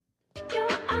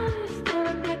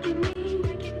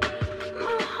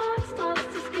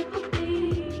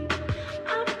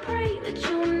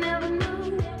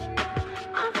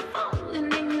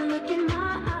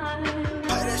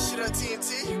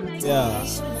Yeah. What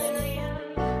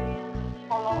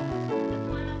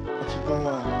you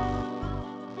doing?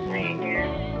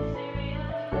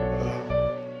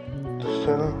 Just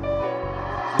chilling.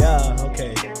 Yeah,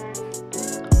 okay.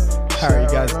 How are you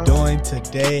guys doing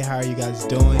today?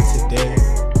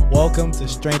 Welcome to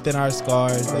Strengthen Our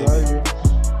Scars, I baby. love you.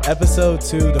 Episode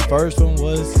 2, the first one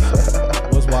was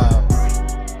wild.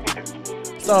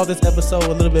 Start off this episode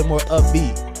with a little bit more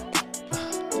upbeat.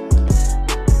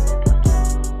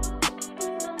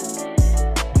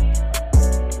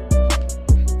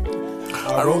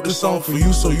 I wrote this song for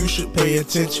you, so you should pay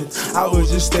attention. I was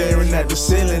just staring at the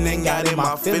ceiling and got in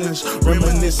my feelings,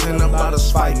 reminiscing about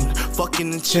us fighting,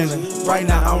 fucking and chilling. Right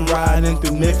now I'm riding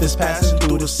through Memphis, passing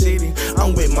through the city.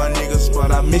 I'm with my niggas,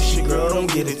 but I miss you, girl,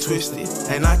 don't get it twisted.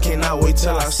 And I cannot wait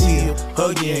till I see you,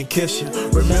 hug you and kiss you.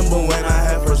 Remember when I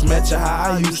had first met you,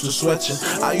 how I used to sweat you.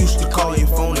 I used to call your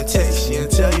phone and text you and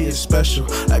tell you you're special.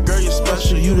 Like, girl, you're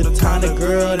special, you the kind of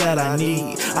girl that I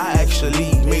need. I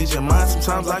actually made your mind,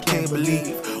 sometimes I can't believe.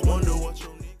 Wonder what you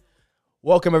need.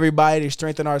 Welcome, everybody, to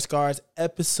Strengthen Our Scars,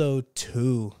 episode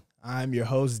 2. I'm your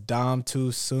host, Dom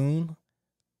Too Soon.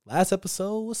 Last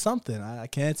episode was something. I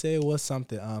can't say it was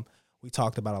something. We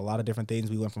talked about a lot of different things.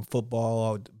 We went from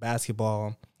football,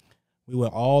 basketball. We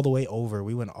went all the way over.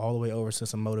 To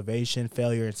some motivation,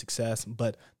 failure, and success.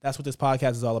 But that's what this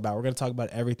podcast is all about. We're going to talk about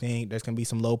everything. There's going to be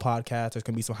some low podcasts. There's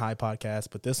going to be some high podcasts.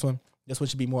 But this one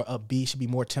should be more upbeat, should be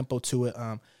more tempo to it.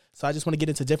 So I just want to get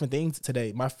into different things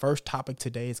today. My first topic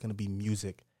today is going to be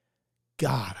music.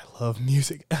 God, I love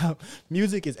music.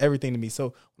 Music is everything to me.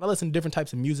 So when I listen to different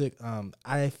types of music,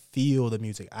 I feel the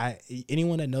music.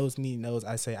 Anyone that knows me knows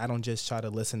I say I don't just try to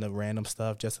listen to random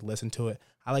stuff just to listen to it.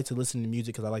 I like to listen to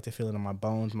music because I like to feel it in my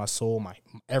bones, my soul, my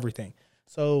everything.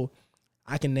 So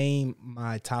I can name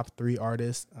my top 3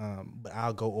 artists, but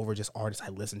I'll go over just artists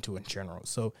I listen to in general.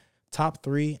 So top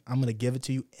 3, I'm going to give it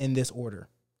to you in this order.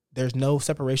 There's no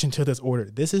separation to this order.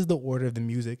 This is the order of the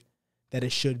music that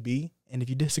it should be. And if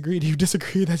you disagree,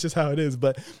 that's just how it is.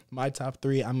 But my top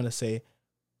 3, I'm going to say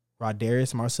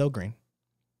Rodarius Marcel Green,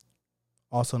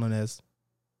 also known as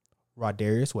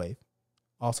Rodarius Wave,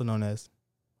 also known as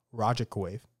Roderick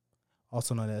Wave,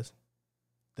 also known as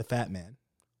The Fat Man,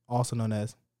 also known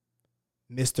as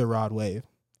Mr. Rod Wave,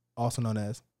 also known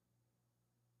as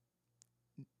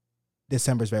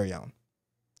December's very own.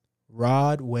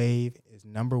 Rod Wave is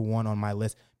number 1 on my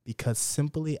list because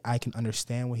simply I can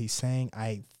understand what he's saying.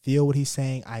 I feel what he's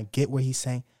saying. I get what he's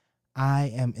saying.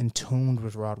 I am in tune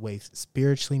with Rod Wave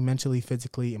spiritually, mentally,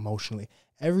 physically, emotionally.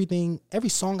 Everything, every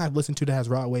song I've listened to that has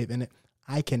Rod Wave in it,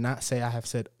 I cannot say I have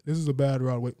said, this is a bad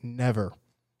Rod Wave. Never.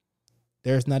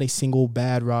 There's not a single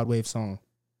bad Rod Wave song.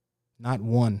 Not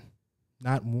one.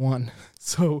 Not one.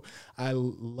 So I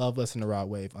love listening to Rod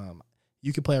Wave.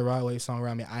 You can play a Rod Wave song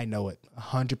around me. I know it.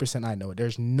 100% I know it.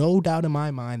 There's no doubt in my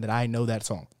mind that I know that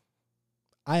song.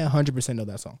 I 100% know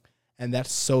that song. And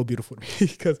that's so beautiful to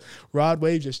me because Rod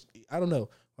Wave just, I don't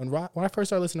know. When I first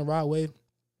started listening to Rod Wave,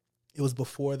 it was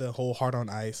before the whole Heart on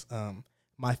Ice.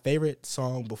 My favorite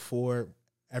song before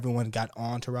everyone got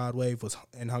on to Rod Wave was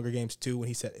in Hunger Games 2 when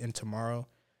he said, "In Tomorrow."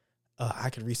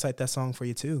 I could recite that song for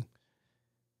you too.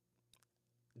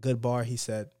 Good bar, he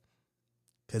said,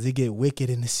 "'Cause it get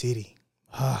wicked in the city."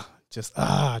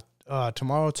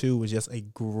 Tomorrow 2 was just a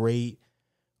great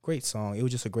song. It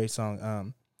was just a great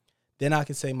song. Then I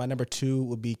could say my number 2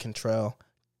 would be Contrell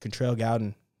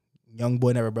Gowden, Young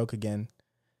Boy Never Broke Again,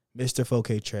 Mr.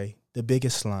 Foke Trey, The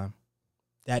Biggest Slime,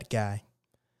 that guy.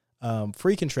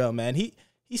 Free Contrell, man.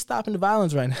 He's stopping the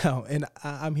violence right now, and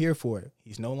I'm here for it.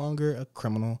 He's no longer a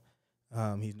criminal.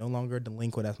 He's no longer a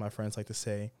delinquent, as my friends like to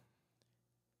say.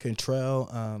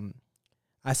 Contrell,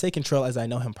 I say Contrell as I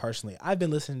know him personally. I've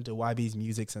been listening to YB's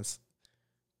music since,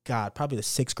 probably the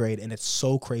 6th grade, and it's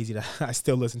so crazy that I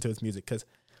still listen to his music because,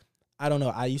 I don't know,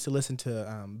 I used to listen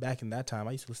to, back in that time,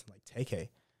 I used to listen to, like, TK.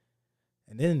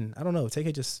 And then, I don't know,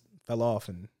 TK just fell off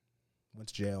and went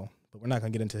to jail, but we're not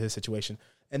going to get into his situation.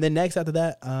 And then next after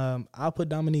that, I'll put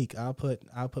Dominique. I'll put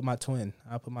my twin.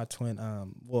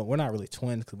 Well, we're not really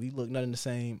twins because we look nothing the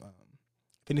same.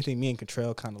 If anything, me and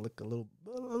Contrell kind of look a little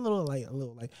like.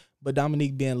 But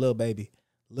Dominique being Lil Baby.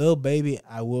 Lil Baby,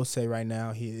 I will say right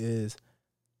now, he is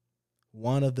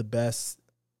one of the best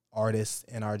artists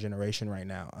in our generation right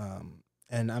now.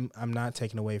 And I'm not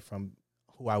taking away from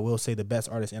who I will say the best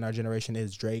artist in our generation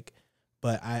is Drake.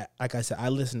 But like I said, I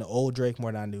listen to old Drake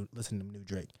more than I listen to new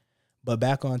Drake. But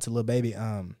back on to Lil Baby.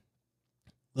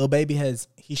 Lil Baby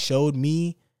he showed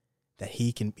me that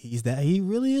he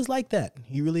really is like that.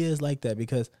 He really is like that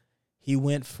because he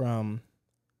went from,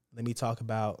 let me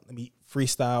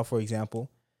freestyle, for example,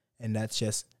 and that's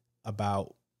just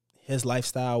about his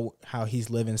lifestyle, how he's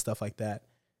living, stuff like that.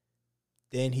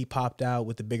 Then he popped out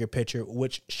with the Bigger Picture,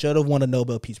 which should have won a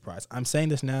Nobel Peace Prize. I'm saying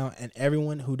this now, and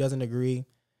everyone who doesn't agree,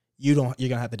 you're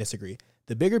gonna have to disagree.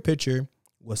 The Bigger Picture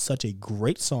was such a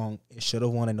great song; it should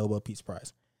have won a Nobel Peace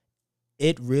Prize.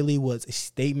 It really was a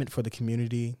statement for the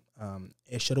community.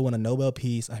 It should have won a Nobel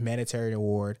Peace, a humanitarian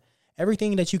award,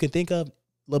 everything that you can think of.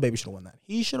 Lil Baby should have won that.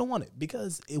 He should have won it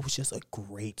because it was just a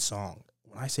great song.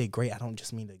 When I say great, I don't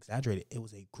just mean to exaggerate it. It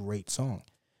was a great song.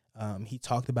 He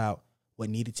talked about what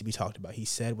needed to be talked about. He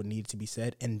said what needed to be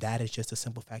said, and that is just a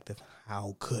simple fact of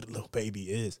how good Lil Baby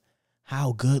is.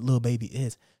 How good Lil Baby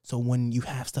is. So when you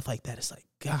have stuff like that, it's like,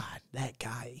 God, that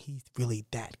guy, he's really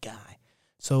that guy.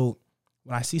 So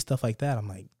when I see stuff like that, I'm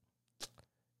like,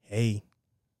 hey,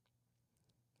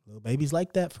 Lil Baby's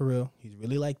like that for real. He's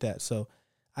really like that. So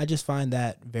I just find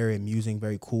that very amusing,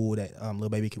 very cool that Lil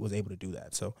Baby was able to do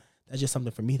that. So that's just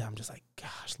something for me that I'm just like,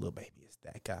 gosh, Lil Baby is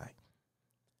that guy.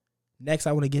 Next,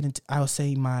 I want to get into, I would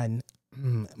say my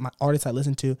artists I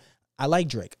listen to. I like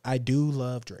Drake. I do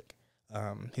love Drake.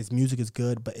 His music is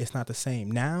good, but it's not the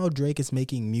same. Now Drake is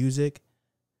making music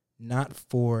not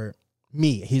for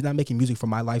me. He's not making music for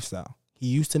my lifestyle. He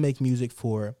used to make music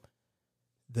for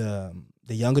the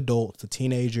young adults, the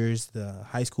teenagers, the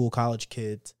high school, college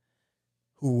kids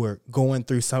who were going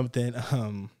through something,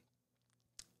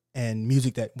 and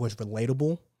music that was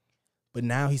relatable. But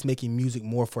now he's making music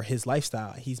more for his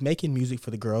lifestyle. He's making music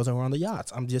for the girls who are on the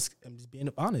yachts. I'm just being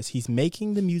honest. He's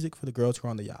making the music for the girls who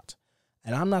are on the yachts.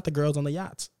 And I'm not the girls on the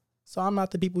yachts. So I'm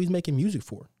not the people he's making music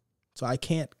for. So I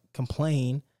can't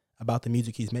complain about the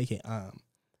music he's making.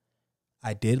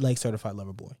 I did like Certified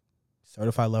Lover Boy.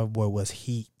 Certified Lover Boy was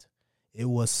heat. It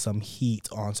was some heat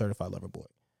on Certified Lover Boy.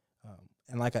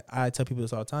 And like I tell people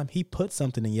this all the time, he put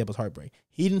something in Yebba's Heartbreak.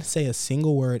 He didn't say a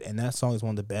single word, and that song is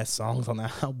one of the best songs on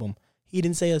that album. He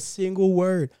didn't say a single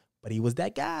word, but he was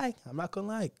that guy. I'm not going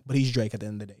to lie. But he's Drake at the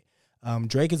end of the day.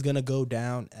 Drake is going to go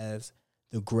down as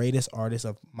the greatest artist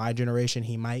of my generation.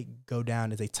 He might go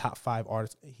down as a top 5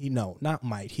 artist. He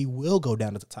will go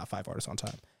down as a top 5 artist on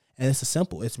time. And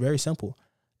it's very simple.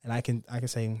 And I can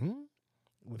say,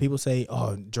 when people say,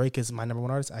 oh, Drake is my number 1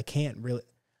 artist, I can't really,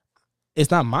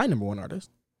 it's not my number 1 artist.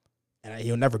 And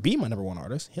he'll never be my number 1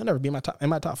 artist. He'll never be in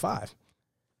my top 5.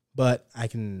 But I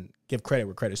can give credit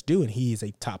where credit's due, and he's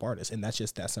a top artist. And that's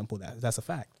just that simple. That's a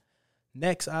fact.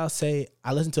 Next, I'll say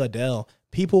I listen to Adele.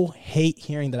 People hate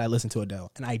hearing that I listen to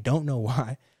Adele, and I don't know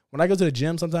why. When I go to the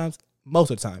gym sometimes,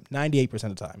 most of the time, 98%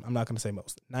 of the time, I'm not going to say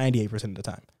most, 98% of the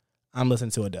time, I'm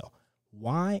listening to Adele.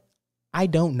 Why? I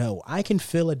don't know. I can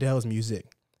feel Adele's music.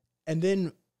 And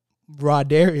then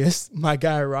Rodarius, my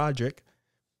guy Roderick,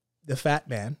 the fat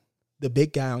man, the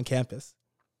big guy on campus,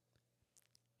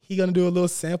 he going to do a little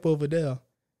sample of Adele.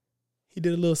 He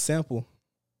did a little sample.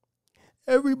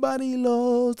 Everybody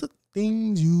loves the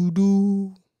things you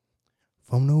do,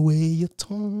 from the way you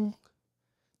talk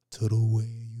to the way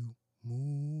you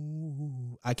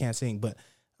move. I can't sing, but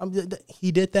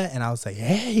he did that, and I was like,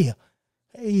 hey.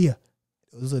 It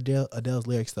was Adele's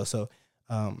lyrics, though. So,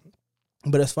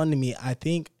 but it's fun to me. I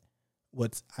think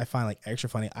what I find like extra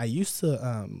funny, I used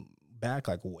to,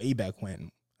 way back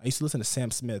when, I used to listen to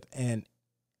Sam Smith, and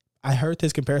I heard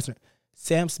this comparison.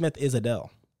 Sam Smith is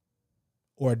Adele.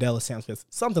 Or Adele is Sam Smith.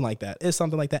 Something like that. It's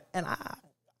something like that. And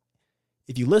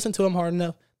if you listen to them hard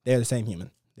enough, they're the same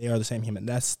human. They are the same human.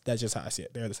 That's just how I see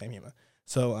it. They're the same human.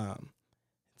 So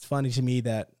it's funny to me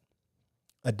that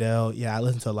Adele, I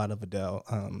listen to a lot of Adele.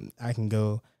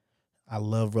 I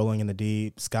love Rolling in the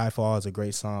Deep. Skyfall is a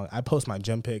great song. I post my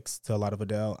gym pics to a lot of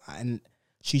Adele. And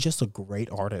she's just a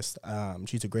great artist.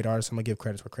 She's a great artist. I'm going to give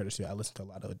credit where credit's due. I listen to a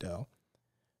lot of Adele.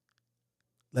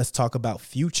 Let's talk about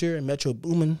Future and Metro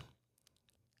Boomin.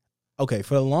 Okay,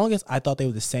 for the longest, I thought they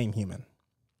were the same human.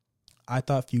 I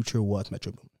thought Future was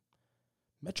Metro Boomin.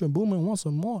 Metro Boomin wants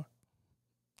some more.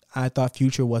 I thought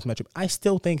Future was Metro. I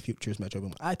still think Future is Metro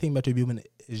Boomin. I think Metro Boomin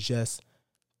is just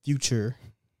Future's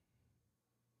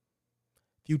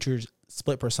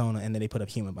split persona, and then they put a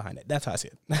human behind it. That's how I see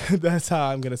it. That's how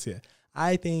I'm going to see it.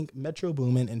 I think Metro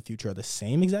Boomin and Future are the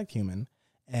same exact human,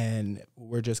 and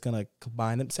we're just going to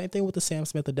combine them. Same thing with the Sam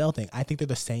Smith Adele thing. I think they're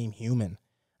the same human.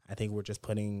 I think we're just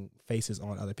putting faces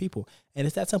on other people. And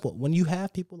it's that simple. When you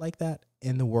have people like that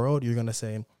in the world, you're going to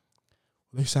say,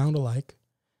 they sound alike.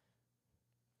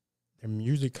 Their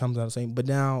music comes out the same. But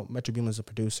now Metro Boomin is a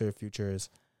producer, Future is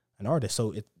an artist.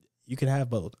 So you can have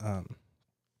both.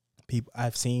 People,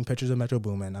 I've seen pictures of Metro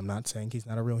Boomin. I'm not saying he's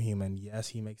not a real human. Yes,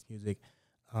 he makes music.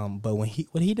 But what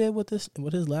he did with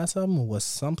his last album was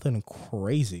something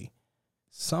crazy.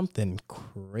 Something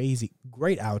crazy.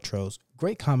 Great outros.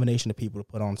 Great combination of people to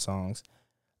put on songs.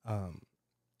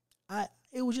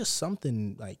 it was just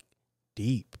something like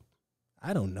deep.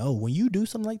 I don't know. When you do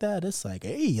something like that, it's like,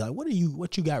 hey, like what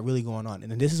you got really going on?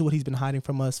 And this is what he's been hiding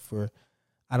from us for,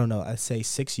 I don't know, I'd say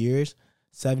 6 years,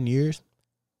 7 years.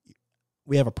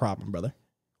 We have a problem, brother.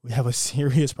 We have a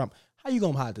serious problem. How you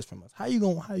gonna hide this from us? How you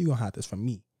gonna hide this from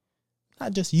me?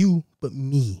 Not just you, but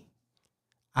me.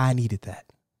 I needed that.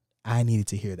 I needed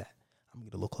to hear that. I'm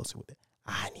gonna get a little closer with it.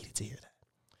 I needed to hear that.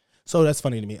 So that's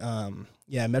funny to me.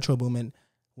 Yeah, Metro Boomin,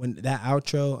 when that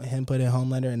outro, him putting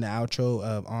Homelander in the outro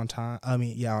of On Time,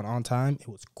 On Time, it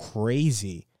was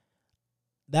crazy.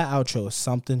 That outro is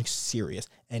something serious.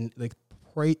 And the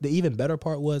even better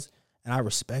part was, and I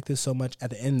respect this so much, at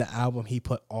the end of the album, he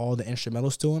put all the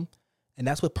instrumentals to him. And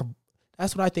that's what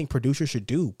I think producers should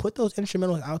do. Put those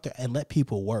instrumentals out there and let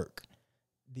people work.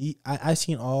 I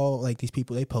seen all like these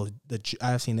people, they post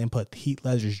I've seen them put Heath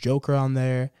Ledger's Joker on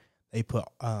there. They put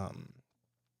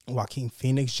Joaquin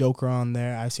Phoenix Joker on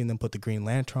there. I've seen them put the Green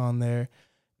Lantern on there,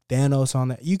 Thanos on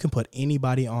there. You can put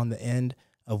anybody on the end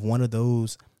of one of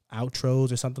those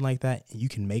outros or something like that, and you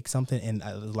can make something. And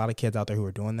there's a lot of kids out there who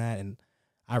are doing that, and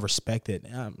I respect it.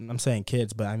 I'm saying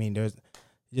kids, but I mean there's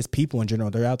just people in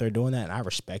general. They're out there doing that, and I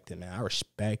respect it, man. I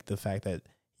respect the fact that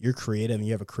you're creative and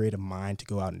you have a creative mind to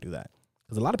go out and do that.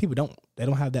 Because a lot of people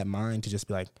don't have that mind to just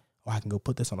be like, oh, I can go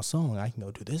put this on a song. I can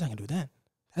go do this. I can do that.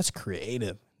 That's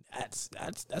creative. That's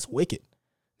wicked.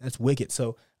 That's wicked.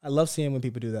 So I love seeing when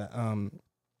people do that.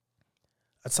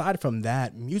 Aside from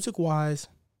that, music wise,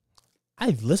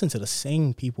 I've listened to the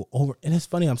same people over, and it's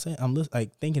funny. I'm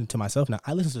like thinking to myself now.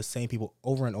 I listen to the same people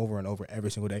over and over and over every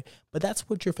single day. But that's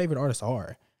what your favorite artists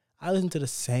are. I listen to the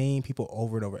same people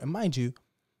over and over. And mind you,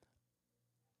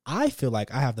 I feel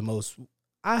like I have the most.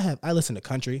 I listen to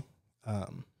country.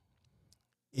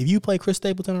 If you play Chris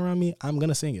Stapleton around me, I'm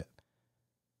gonna sing it.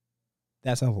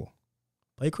 That simple.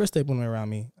 Play Chris Stapleton around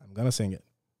me, I'm gonna sing it.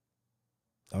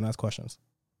 Don't ask questions.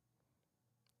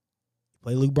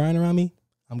 Play Luke Bryan around me,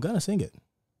 I'm gonna sing it.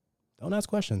 Don't ask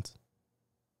questions.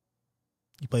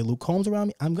 You play Luke Combs around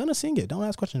me, I'm gonna sing it. Don't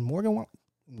ask questions.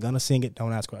 I'm gonna sing it.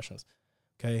 Don't ask questions.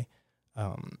 Okay.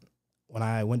 When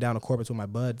I went down to Corpus with my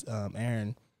buds,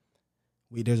 Aaron,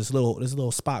 there's this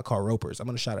little spot called Ropers. I'm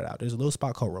gonna shout it out. There's a little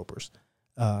spot called Ropers.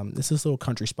 This is a little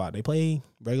country spot. They play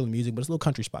regular music, but it's a little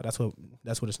country spot. That's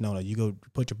what it's known as. You go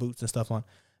put your boots and stuff on.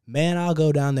 Man, I'll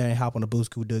go down there and hop on a boot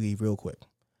scoot doogie real quick.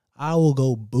 I will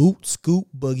go boot scoot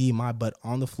boogie my butt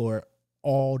on the floor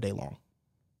all day long.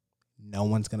 No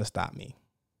one's gonna stop me.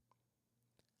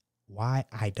 Why?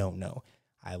 I don't know.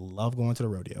 I love going to the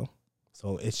rodeo,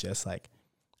 so it's just like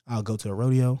I'll go to the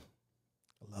rodeo.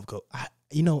 I love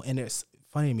and it's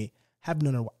funny to me. Haven't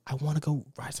done it. I want to go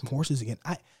ride some horses again.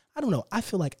 I don't know. I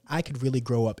feel like I could really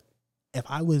grow up if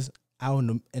I was out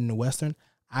in the Western.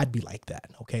 I'd be like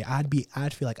that. Okay,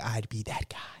 I'd feel like I'd be that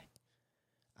guy.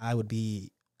 I would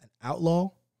be an outlaw.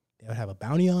 They would have a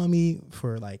bounty on me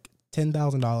for like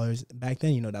 $10,000. Back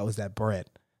then, that was that bread.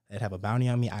 They'd have a bounty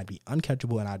on me. I'd be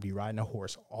uncatchable, and I'd be riding a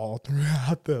horse all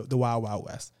throughout the Wild Wild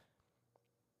West.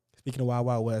 Speaking of Wild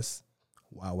Wild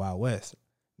West,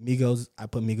 Migos. I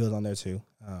put Migos on there too.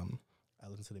 I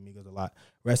listen to the Migos a lot.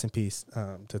 Rest in peace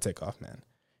to Takeoff, man.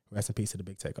 Rest in peace to the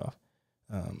Big Takeoff.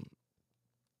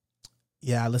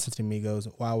 Yeah, I listen to the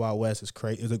Migos. Wild Wild West is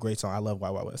great. It's a great song. I love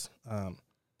Wild Wild West.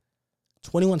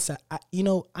 21 Savage.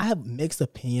 I have mixed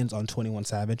opinions on 21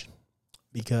 Savage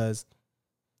because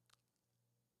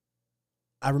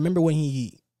I remember when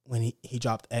he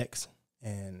dropped X,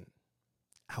 and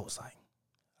I was like,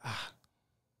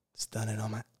 stunning on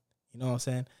my, you know what I'm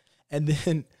saying? And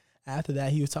then after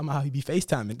that, he was talking about how he'd be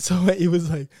FaceTiming. So it was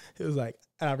like,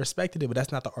 and I respected it, but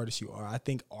that's not the artist you are. I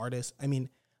think artists,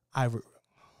 I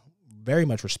very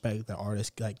much respect that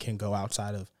artists like can go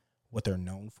outside of what they're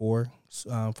known for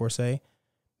say.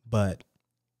 But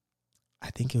I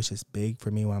think it was just big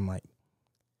for me when I'm like,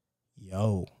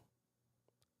 yo,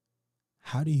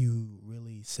 how do you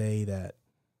really say that?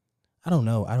 I don't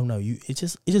know. It's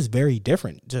just very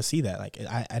different to see that. Like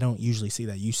I don't usually see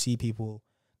that. You see people,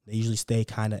 they usually stay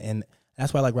kind of, and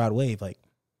that's why I like Rod Wave. Like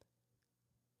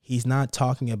he's not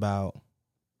talking about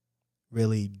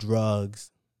really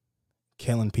drugs,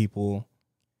 killing people,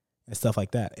 and stuff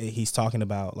like that. He's talking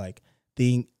about like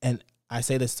and I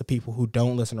say this to people who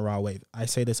don't listen to Rod Wave. I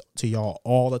say this to y'all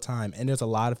all the time, and there's a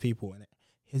lot of people in it.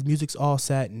 His music's all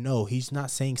sad. No, he's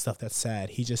not saying stuff that's sad.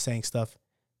 He's just saying stuff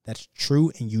that's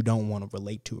true and you don't want to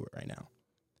relate to it right now.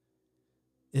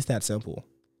 It's that simple.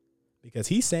 Because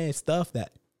he's saying stuff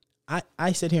that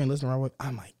I sit here and listen to Rod Wave.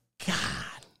 I'm like,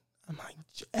 God. I'm like,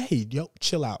 hey, yo,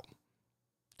 chill out.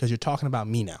 Because you're talking about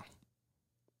me now.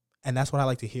 And that's what I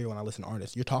like to hear when I listen to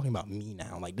artists. You're talking about me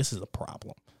now. Like, this is a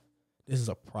problem. This is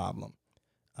a problem.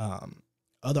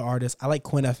 Other artists, I like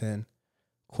Quinn FN.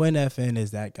 Quinn FN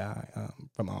is that guy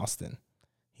from Austin.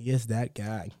 He is that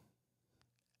guy.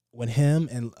 When him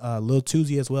and Lil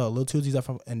Tuzi as well. Lil Tuzi's up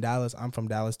in Dallas. I'm from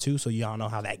Dallas too, so y'all know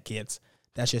how that gets.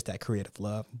 That's just that creative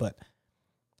love. But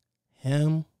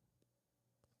him,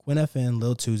 Quinn FN,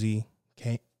 Lil Tuzi,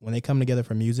 when they come together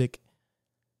for music,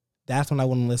 that's when I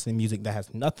want to listen to music that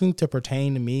has nothing to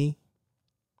pertain to me.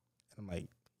 I'm like,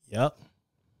 yep.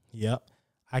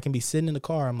 I can be sitting in the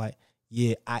car. I'm like,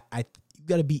 yeah, you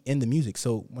got to be in the music.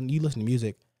 So when you listen to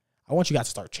music, I want you guys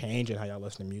to start changing how y'all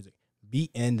listen to music. Be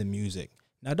in the music.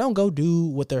 Now, don't go do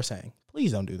what they're saying.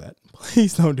 Please don't do that.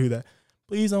 Please don't do that.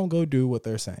 Please don't go do what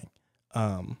they're saying.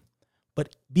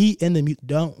 But be in the music.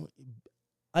 Don't,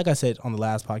 like I said on the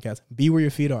last podcast, be where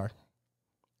your feet are.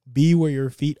 Be where your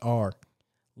feet are.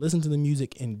 Listen to the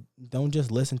music and don't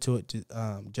just listen to it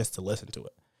just to listen to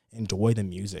it. Enjoy the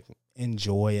music.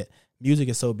 Enjoy it. Music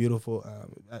is so beautiful.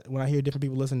 When I hear different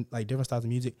people listen, like different styles of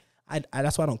music,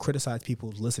 that's why I don't criticize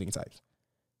people's listening types.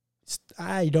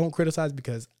 I don't criticize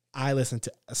because I listen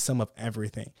to some of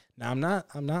everything. Now I'm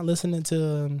not listening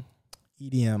to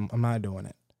EDM. I'm not doing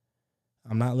it.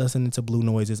 I'm not listening to blue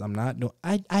noises.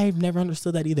 I've never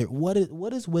understood that either. What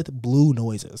is with blue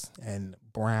noises and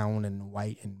brown and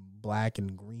white and black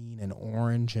and green and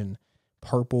orange and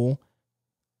purple?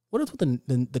 What is with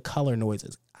the color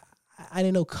noises? I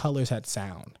didn't know colors had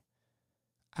sound.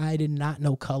 I did not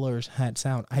know colors had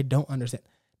sound. I don't understand.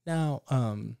 Now,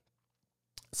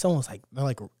 someone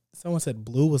said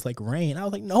blue was like rain. I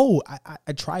was like, no,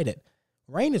 I tried it.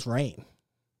 Rain is rain.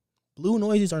 Blue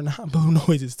noises are not blue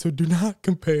noises. So do not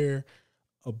compare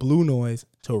a blue noise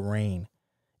to rain.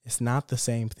 It's not the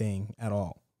same thing at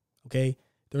all. Okay?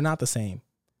 They're not the same.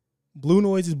 Blue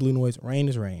noise is blue noise. Rain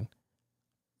is rain.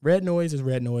 Red noise is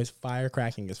red noise. Fire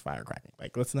cracking is fire cracking.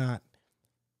 Like, let's not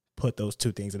put those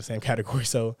two things in the same category.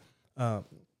 So, but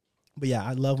yeah,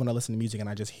 I love when I listen to music and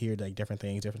I just hear like different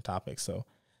things, different topics. So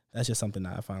that's just something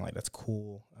that I find like that's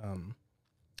cool.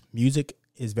 Music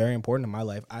is very important in my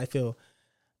life. I feel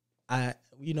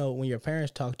when your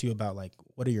parents talk to you about like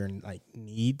what are your like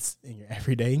needs in your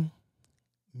everyday,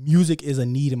 music is a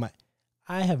need in my.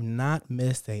 I have not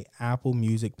missed a Apple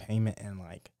Music payment in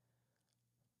like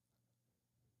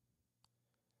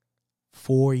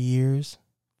 4 years,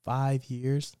 5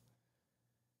 years,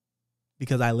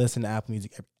 because I listen to Apple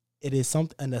Music. It is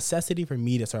a necessity for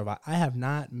me to survive. I have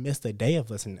not missed a day of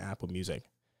listening to Apple Music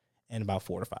in about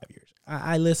 4 to 5 years.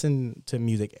 I listen to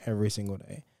music every single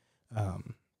day.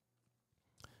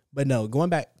 But no, going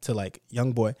back to like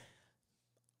Young Boy,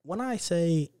 when I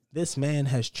say this man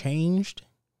has changed,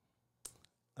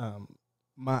 one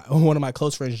of my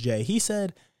close friends, Jay, he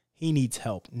said he needs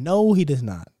help. No, he does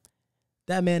not.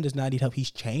 That man does not need help.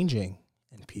 He's changing,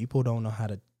 and people don't know how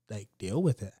to like deal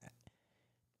with it.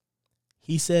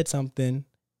 He said something.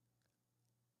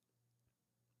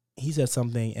 He said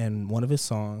something in one of his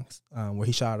songs where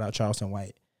he shouted out Charleston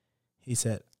White. He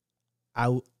said,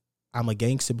 I'm a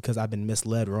gangster because I've been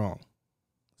misled wrong,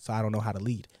 so I don't know how to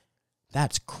lead.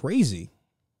 That's crazy.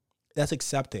 That's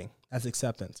accepting. That's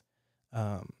acceptance.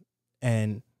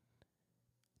 And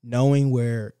knowing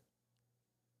where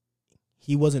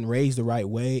he wasn't raised the right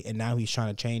way, and now he's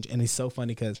trying to change. And it's so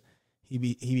funny because he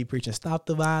be preaching, stop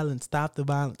the violence, stop the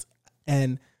violence.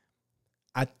 And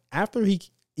after he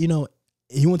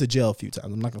went to jail a few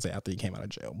times. I'm not gonna say after he came out of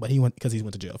jail, but he went to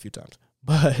jail a few times.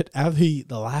 But after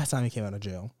the last time he came out of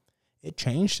jail, it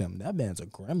changed him. That man's a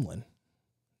gremlin.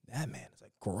 That man is a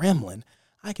gremlin.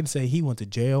 I can say he went to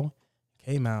jail,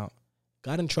 came out,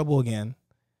 got in trouble again,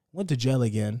 went to jail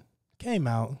again, came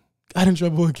out, got in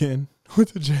trouble again, went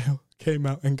to jail, came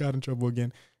out, and got in trouble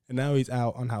again. And now he's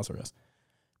out on house arrest.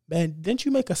 Man, didn't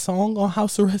you make a song on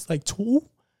house arrest like Tool?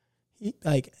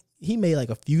 He made like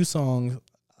a few songs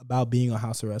about being on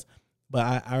house arrest.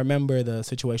 But I remember the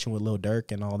situation with Lil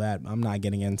Durk and all that. I'm not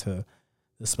getting into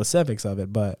the specifics of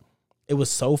it, but it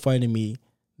was so funny to me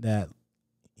that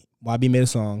YB made a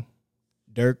song,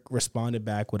 Durk responded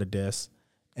back with a diss,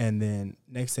 and then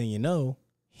next thing you know,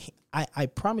 I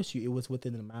promise you it was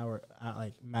within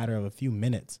a matter of a few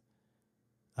minutes.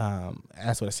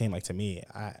 That's what it seemed like to me.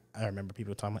 I remember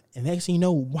people talking about, and next thing you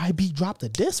know, YB dropped a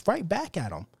diss right back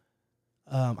at him.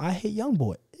 I Hate Young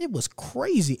Boy. It was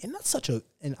crazy. And that's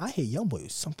and I Hate Young Boy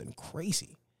was something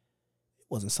crazy. It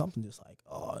wasn't something just like,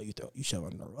 oh, you shove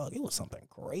it under the rug. It was something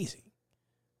crazy.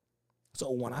 So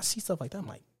when I see stuff like that, I'm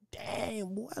like,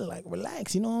 damn, boy, like,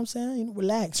 relax. You know what I'm saying?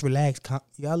 Relax. You got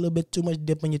a little bit too much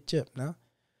dip in your chip now.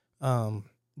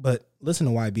 But listen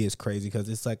to YB is crazy because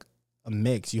it's like a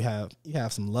mix. You have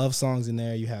some love songs in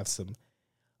there. You have some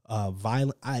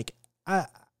violent.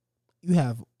 you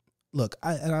have, look,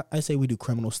 I say we do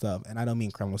criminal stuff, and I don't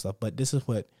mean criminal stuff, but this is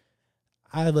what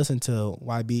I listened to.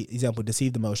 YB, example,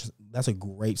 Deceived Emotions. That's a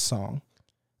great song.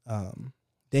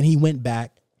 Then he went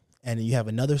back, and you have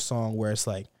another song where it's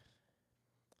like,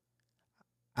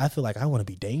 I feel like I want to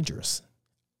be dangerous.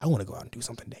 I want to go out and do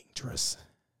something dangerous.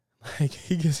 Like,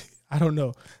 he just, I don't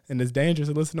know. And it's dangerous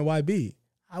to listen to YB.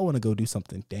 I want to go do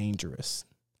something dangerous.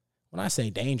 When I say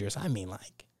dangerous, I mean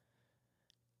like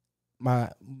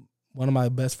one of my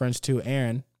best friends too,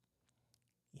 Aaron.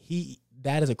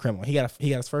 That is a criminal. He got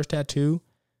his first tattoo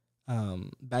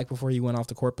back before he went off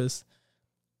to Corpus.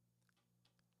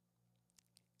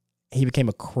 He became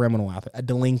a criminal out there, a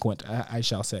delinquent, I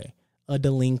shall say, a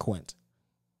delinquent.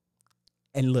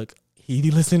 And look, he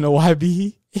be listening to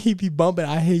YB. He be bumping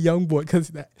I Hate Young Boy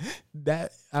because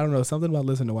that I don't know, something about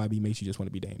listening to YB makes you just want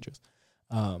to be dangerous.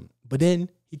 But then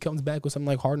he comes back with something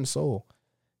like Heart and Soul.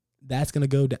 That's gonna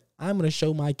go down. I'm gonna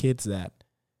show my kids that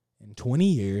in 20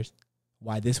 years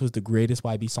why this was the greatest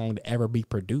YB song to ever be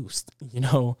produced. You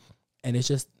know, and it's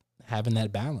just having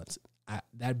that balance.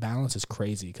 That balance is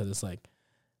crazy because it's like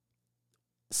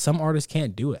some artists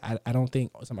can't do it. I don't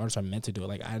think some artists are meant to do it.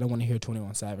 Like, I don't want to hear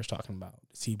 21 Savage talking about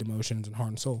Deceived Emotions and Heart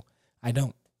and Soul. I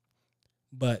don't.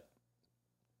 But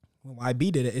when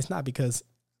YB did it, it's not because,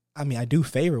 I mean, I do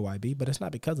favor YB, but it's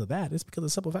not because of that. It's because of the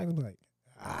simple fact of like,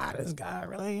 this guy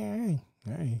really,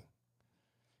 hey,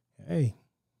 he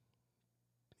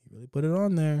really put it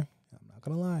on there. I'm not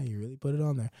going to lie. He really put it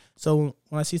on there. So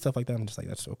when I see stuff like that, I'm just like,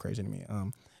 that's so crazy to me.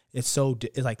 It's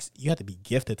like, you have to be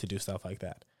gifted to do stuff like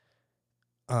that.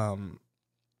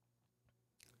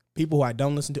 People who I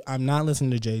don't listen to, I'm not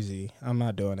listening to Jay-Z. I'm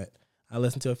not doing it. I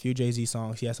listen to a few Jay-Z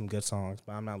songs. He has some good songs,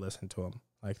 but I'm not listening to him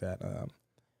like that.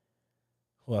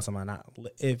 Who else am I not?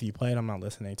 If you play it, I'm not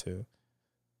listening to.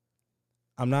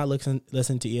 I'm not listening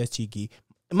to ESG.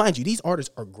 Mind you, these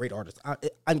artists are great artists.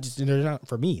 I'm just, they're not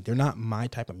for me. They're not my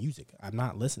type of music. I'm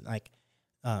not listening. Like,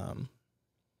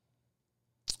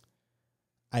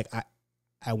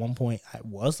 at one point,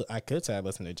 I could say I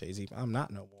listened to Jay-Z, but I'm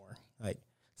not no more. Like,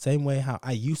 same way how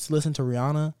I used to listen to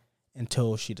Rihanna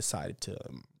until she decided to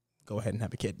go ahead and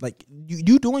have a kid. Like,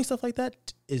 you doing stuff like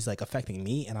that is, like, affecting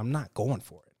me, and I'm not going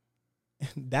for it.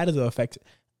 That is an effect.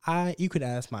 You could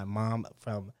ask my mom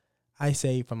from like,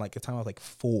 the time I was, like,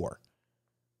 4.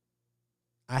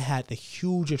 I had the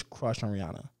hugest crush on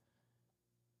Rihanna.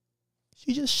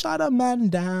 She just shot a man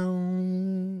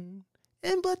down.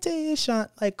 Invitation.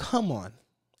 Like, come on.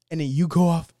 And then you go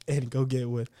off and go get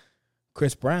with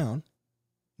Chris Brown.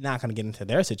 Not going to get into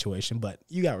their situation, but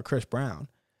you got with Chris Brown.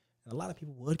 And a lot of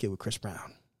people would get with Chris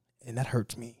Brown. And that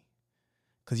hurts me.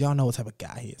 Because y'all know what type of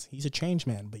guy he is. He's a changed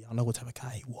man, but y'all know what type of guy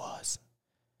he was.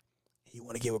 You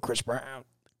want to get with Chris Brown?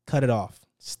 Cut it off.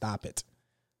 Stop it.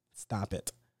 Stop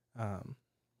it.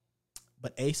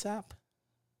 But ASAP?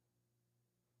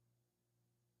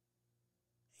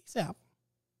 ASAP.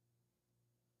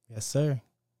 Yes, sir.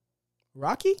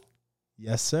 Rocky?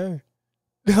 Yes, sir.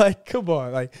 Like, come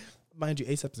on. Like, mind you,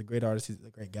 A$AP is a great artist. He's a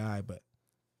great guy, but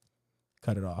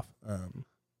cut it off.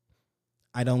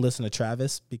 I don't listen to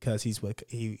Travis because he's with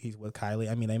Kylie.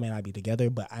 I mean, they may not be together,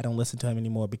 but I don't listen to him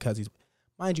anymore because he's,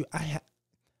 mind you,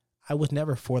 I was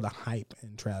never for the hype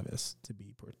in Travis, to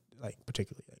be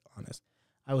particularly honest.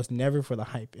 I was never for the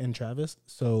hype in Travis,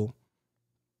 so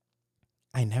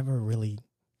I never really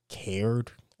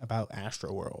cared about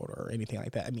Astroworld or anything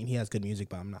like that. I mean, he has good music,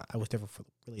 but I was never for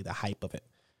really the hype of it.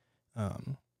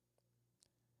 But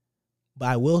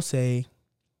I will say,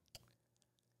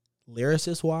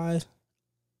 lyricist-wise,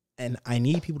 and I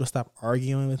need people to stop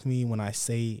arguing with me when I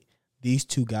say these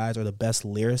two guys are the best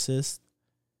lyricists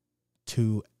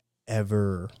to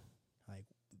ever, like,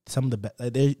 some of the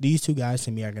best. These two guys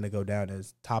to me are going to go down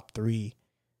as top 3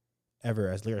 ever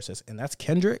as lyricists, and that's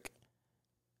Kendrick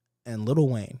and Lil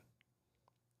Wayne.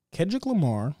 Kendrick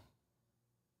Lamar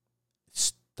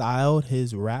styled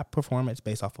his rap performance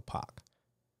based off of Pac.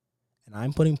 And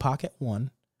I'm putting Pac at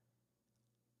 1,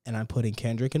 and I'm putting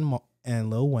Kendrick and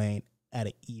Lil Wayne at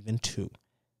an even 2.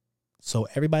 So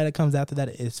everybody that comes after that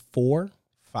is 4,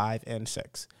 5, and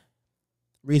 6.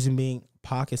 Reason being,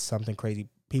 Pac is something crazy.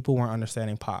 People weren't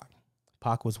understanding Pac.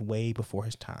 Pac was way before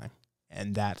his time,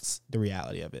 and that's the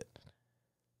reality of it.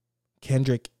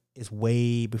 Kendrick is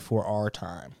way before our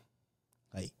time.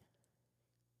 Like,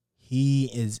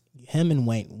 him and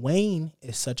Wayne. Wayne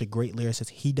is such a great lyricist.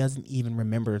 He doesn't even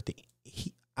remember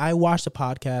I watched a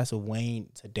podcast of Wayne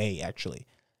today, actually.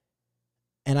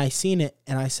 And I seen it,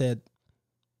 and I said,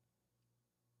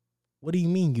 what do you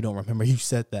mean you don't remember you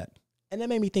said that? And that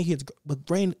made me think but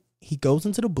Brain, he goes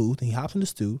into the booth, and he hops in the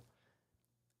stew,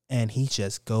 and he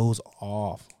just goes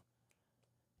off.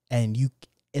 And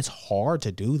it's hard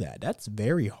to do that. That's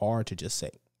very hard to just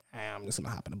say, I'm just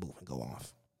gonna hop in the booth and go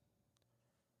off.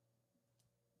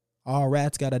 All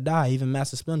rats gotta die, even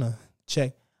Master Splinter.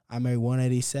 Check. I married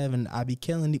 187. I be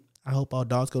killing it. I hope all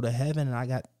dogs go to heaven. And I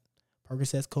got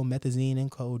Percocets, comethazine, and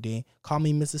codeine. Call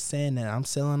me Mrs. Sandman. I'm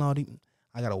selling all the.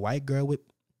 I got a white girl with.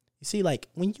 You see, like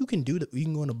when you can do that, you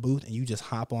can go in the booth and you just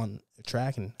hop on the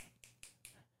track, and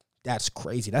that's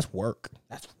crazy. That's work.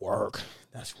 That's work.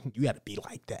 You got to be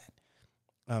like that.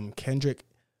 Kendrick,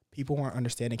 people weren't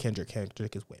understanding Kendrick.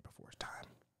 Kendrick is way before his time.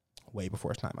 Way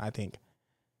before his time. I think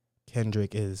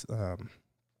Kendrick is, to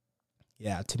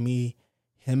me,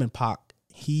 him and Pac,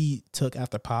 he took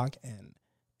after Pac and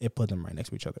it put them right next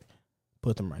to each other.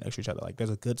 Like, there's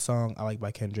a good song I like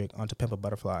by Kendrick, On to Pimp a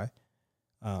Butterfly,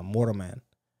 Mortal Man.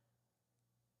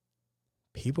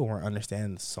 People weren't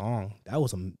understanding the song.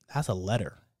 That's a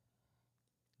letter.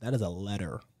 That is a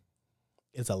letter.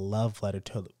 It's a love letter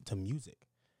to music.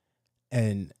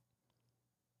 And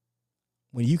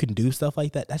when you can do stuff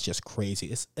like that, that's just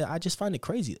crazy. I just find it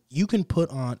crazy. You can put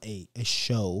on a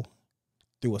show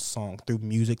through a song, through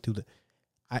music,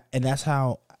 and that's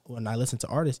how, when I listen to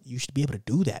artists, you should be able to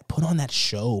do that. Put on that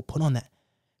show.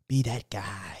 Be that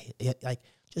guy. Like,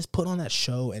 just put on that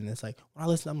show, and it's like, when I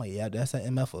listen, I'm like, yeah, that's that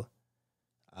MFer.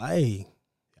 Like,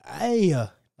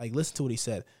 listen to what he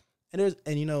said. And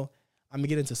I'm gonna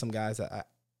get into some guys that I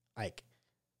like.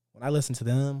 When I listen to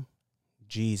them,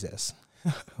 Jesus.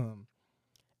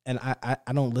 And I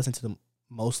don't listen to them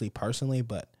mostly personally,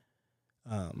 but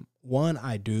one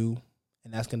I do,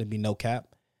 and that's gonna be No Cap.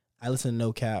 I listen to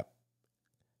No Cap.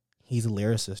 He's a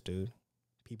lyricist, dude.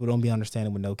 People don't be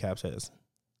understanding what No Cap says.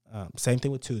 Same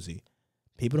thing with Tuzi.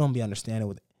 People don't be understanding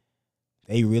what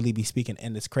they really be speaking,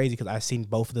 and it's crazy because I've seen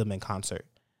both of them in concert.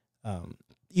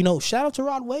 Shout out to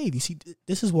Rod Wave. You see,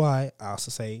 this is why I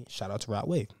also say shout out to Rod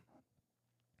Wave.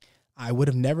 I would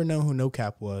have never known who No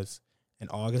Cap was in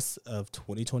August of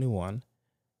 2021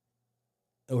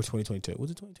 or 2022.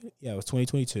 Was it 2022? Yeah, it was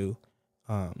 2022.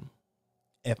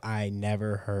 If I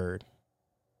never heard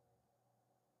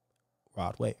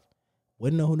Rod Wave,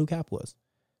 wouldn't know who No Cap was.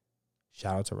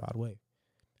 Shout out to Rod Wave.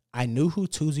 I knew who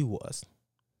Tuzi was,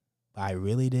 but I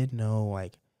really didn't know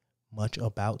like much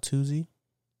about Tuzi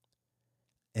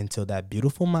until that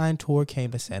Beautiful Mind tour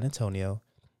came to San Antonio,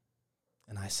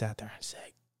 and I sat there and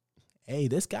said, hey,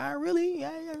 this guy really,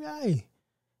 hey.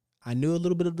 I knew a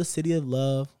little bit of the City of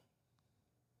Love,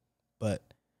 but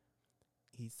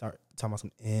he started talking about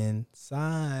some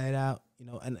Inside Out,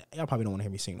 and y'all probably don't want to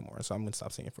hear me sing no more, so I'm going to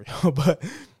stop singing for y'all. But,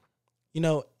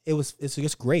 it's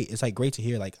just great. It's like great to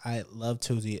hear. Like, I love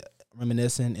Tuzi,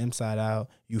 Reminiscent, Inside Out,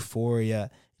 Euphoria.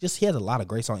 He has a lot of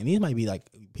great songs. And these might be like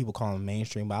people call them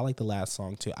mainstream, but I like the last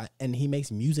song too. And he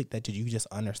makes music that you just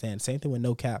understand. Same thing with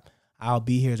No Cap. I'll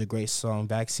Be Here is a great song.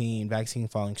 Vaccine,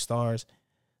 Falling Stars,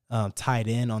 tied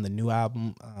in on the new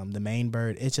album, The Main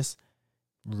Bird. It's just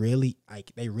really,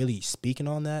 like, they really speaking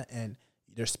on that, and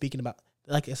they're speaking about,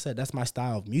 like I said, that's my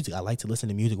style of music. I like to listen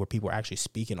to music where people are actually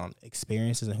speaking on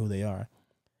experiences and who they are.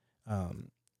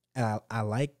 And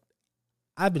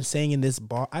I've been saying in this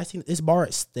bar,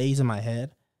 it stays in my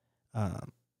head.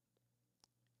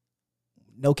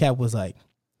 No Cap was like,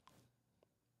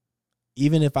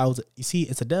 even if I was, you see,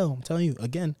 it's Adele. I'm telling you,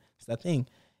 again, it's that thing.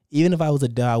 Even if I was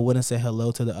Adele, I wouldn't say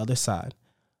hello to the other side.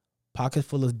 Pocket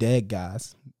full of dead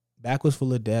guys. Back was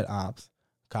full of dead ops.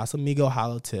 Casamigo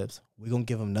hollow tips. We gonna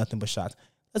give them nothing but shots.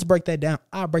 Let's break that down.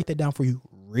 I'll break that down for you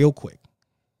real quick.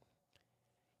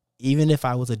 Even if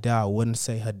I was Adele, I wouldn't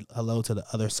say hello to the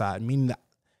other side. Meaning that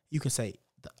you could say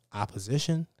the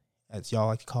opposition, as y'all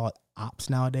like to call it, ops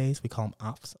nowadays. We call them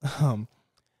ops.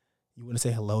 You wouldn't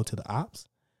say hello to the ops.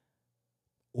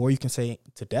 Or you can say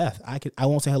to death. I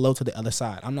won't say hello to the other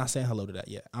side. I'm not saying hello to that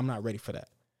yet. I'm not ready for that.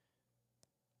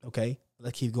 Okay?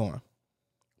 Let's keep going.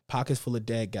 Pockets full of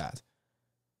dead guys.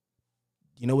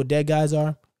 You know what dead guys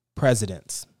are?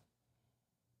 Presidents.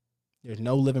 There's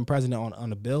no living president on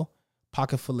the bill.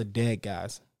 Pocket full of dead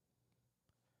guys.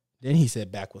 Then he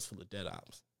said back was full of dead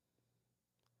ops.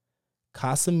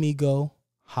 Casamigo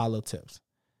hollow tips.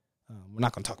 We're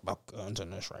not going to talk about guns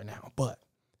on this right now, but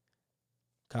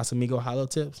Casamigo hollow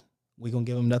tips, we're going to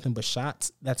give them nothing but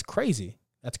shots. That's crazy.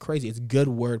 That's crazy. It's good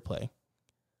wordplay.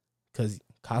 Because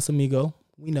Casamigo,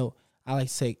 we know, I like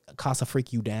to say Casa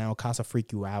freak you down, Casa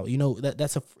freak you out. You know,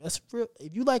 that's real.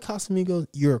 If you like Casamigo,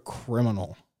 you're a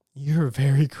criminal. You're a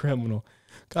very criminal.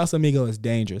 Casamigo is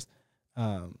dangerous.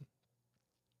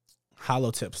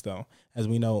 Hollow tips, though, as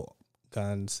we know,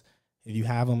 guns, if you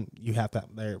have them, you have to,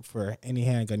 there for any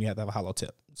handgun, you have to have a hollow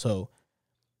tip. So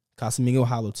Casamigo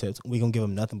hollow tips, we're going to give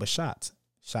them nothing but shots.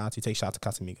 Shots, you take shots at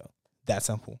Casamigo. That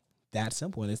simple. that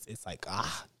simple. And it's like,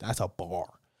 that's a bar.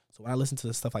 So when I listen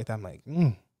to stuff like that, I'm like,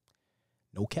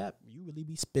 no cap, you really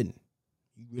be spitting.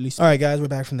 You really spitting. All right, guys, we're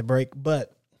back from the break,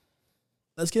 but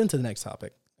let's get into the next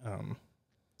topic.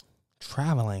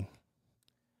 Traveling.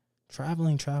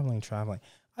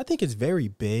 I think it's very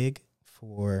big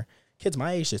for kids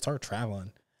my age to start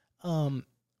traveling.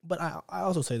 But I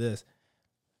also say this.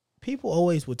 People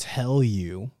always will tell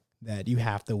you that you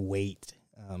have to wait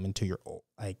until you're old.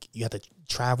 Like, you have to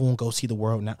travel and go see the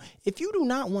world now. If you do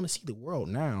not want to see the world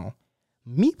now,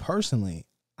 me personally,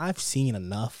 I've seen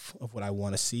enough of what I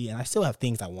want to see, and I still have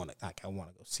things I want to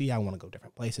go see. I want to go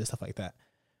different places, stuff like that.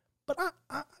 But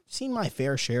I've seen my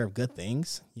fair share of good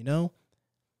things, you know?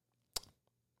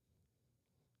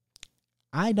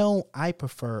 I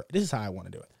prefer, this is how I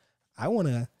want to do it. I want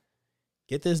to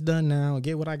get this done now,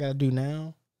 get what I got to do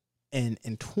now. And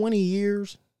in 20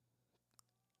 years,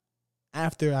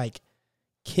 after like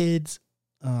kids,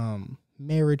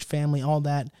 marriage, family, all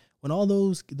that, when all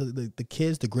those, the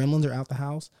kids, the gremlins are out the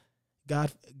house,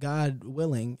 God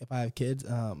willing, if I have kids,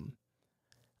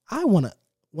 I want to,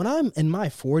 when I'm in my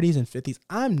 40s and 50s,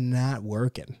 I'm not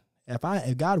working.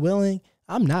 If God willing,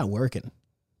 I'm not working.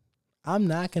 I'm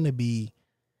not going to be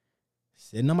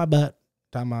sitting on my butt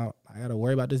talking about, I got to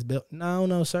worry about this bill.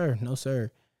 No, sir. No,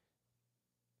 sir.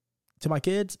 To my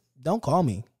kids, don't call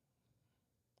me.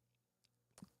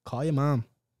 Call your mom.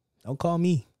 Don't call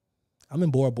me. I'm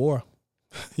in Bora Bora.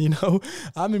 You know,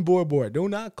 I'm in Bora Bora. Do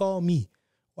not call me.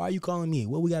 Why are you calling me?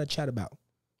 What we got to chat about?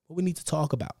 What we need to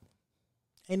talk about?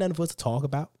 Ain't nothing for us to talk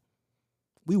about.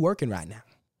 We working right now.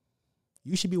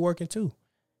 You should be working too.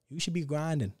 You should be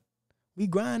grinding. We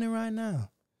grinding right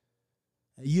now.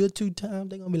 A year or 2 times,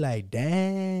 they're going to be like,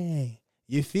 dang.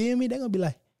 You feel me? They're going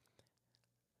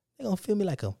to feel me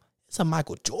like it's a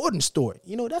Michael Jordan story.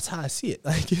 You know, that's how I see it.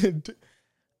 Like,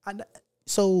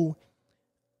 so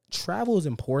travel is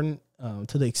important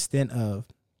to the extent of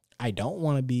I don't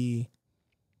want to be,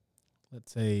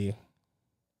 let's say,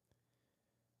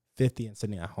 50 and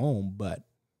sitting at home, but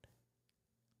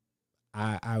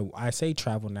I say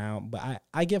travel now, but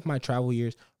I give my travel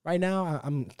years. Right now,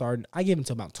 I give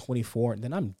until about 24, and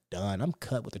then I'm done. I'm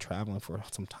cut with the traveling for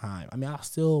some time. I mean, I'll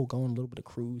still go on a little bit of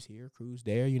cruise here, cruise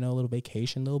there, you know, a little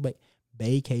vacation,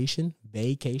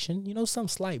 vacation, you know, some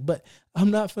slight, but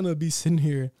I'm not going to be sitting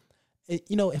here.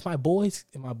 You know, if my boys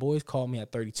called me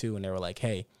at 32 and they were like,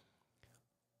 hey,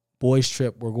 boys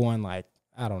trip, we're going like,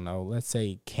 I don't know, let's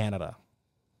say Canada.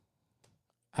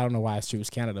 I don't know why I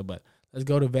choose Canada, but let's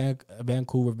go to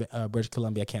Vancouver, British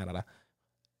Columbia, Canada.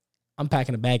 I'm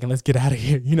packing a bag and let's get out of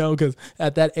here, you know, because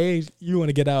at that age, you want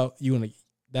to get out.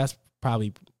 That's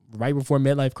probably right before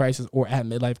midlife crisis or at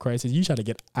midlife crisis. You try to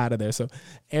get out of there. So,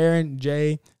 Aaron,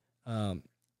 Jay,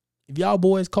 if y'all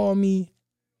boys call me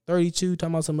 32,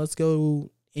 talking about something, let's go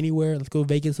anywhere, let's go to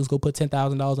Vegas, let's go put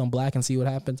 $10,000 on black and see what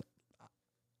happens.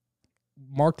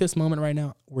 Mark this moment right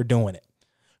now. We're doing it.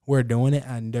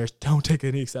 And don't take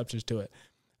any exceptions to it.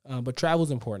 But travel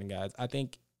is important, guys. I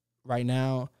think right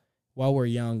now, while we're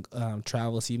young,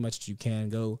 travel, see as much as you can.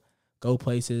 Go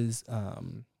places,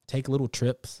 take little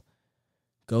trips,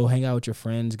 go hang out with your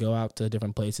friends, go out to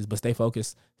different places, but stay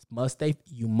focused.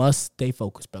 You must stay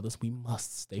focused, brothers. We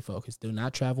must stay focused. Do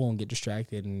not travel and get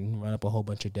distracted and run up a whole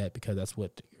bunch of debt because that's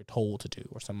what you're told to do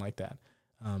or something like that.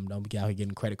 Don't be out here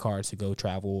getting credit cards to go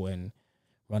travel and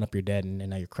run up your debt and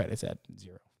now your credit's at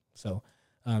 0. So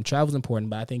travel is important,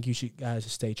 but I think you guys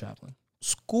should stay traveling.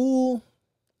 School.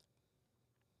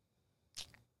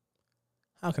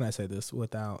 How can I say this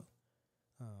without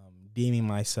deeming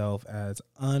myself as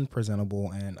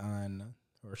unpresentable and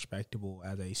unrespectable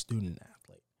as a student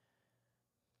athlete?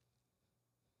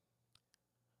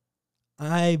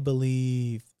 I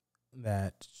believe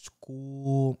that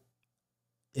school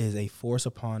is a force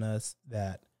upon us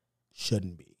that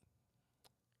shouldn't be.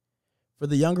 For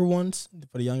the younger ones,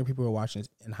 for the younger people who are watching this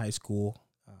in high school,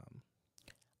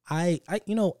 I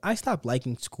stopped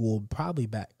liking school probably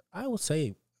back, I would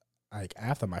say, like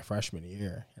after my freshman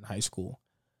year in high school.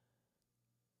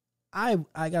 I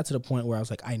got to the point where I was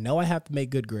like, I know I have to make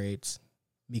good grades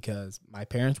because my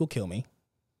parents will kill me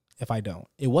if I don't.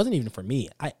 It wasn't even for me.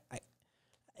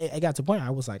 I got to the point where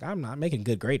I was like, I'm not making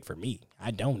good grade for me.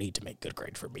 I don't need to make good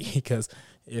grade for me because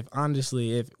if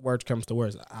worst comes to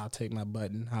worst, I'll take my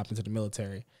butt and hop into the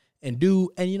military and you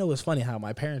know, it's funny how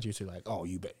my parents used to like, oh,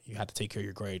 you have to take care of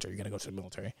your grades or you're going to go to the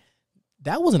military.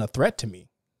 That wasn't a threat to me.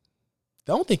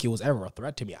 Don't think it was ever a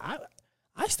threat to me.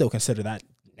 I still consider that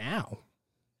now.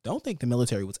 Don't think the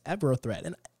military was ever a threat.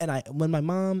 And when my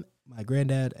mom, my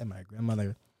granddad, and my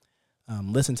grandmother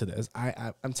listen to this,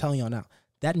 I'm telling y'all now,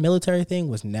 that military thing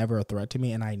was never a threat to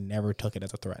me, and I never took it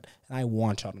as a threat. And I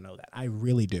want y'all to know that. I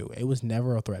really do. It was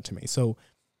never a threat to me. So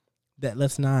that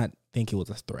let's not think it was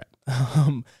a threat.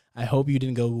 I hope you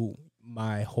didn't go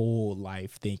my whole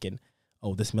life thinking,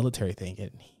 oh, this military thing,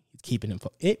 he's keeping him.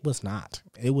 It was not.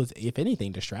 It was, if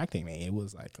anything, distracting me. It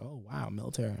was like, oh, wow,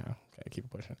 military. Okay, keep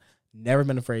it pushing. Never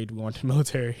been afraid of going to the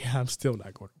military. I'm still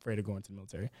not afraid of going to the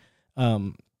military.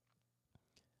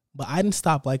 But I didn't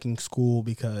stop liking school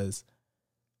because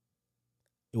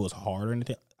it was hard or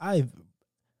anything.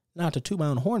 Not to toot my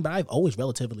own horn, but I've always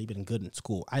relatively been good in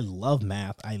school. I love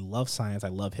math. I love science. I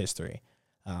love history.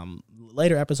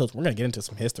 Later episodes, we're going to get into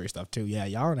some history stuff too. Yeah,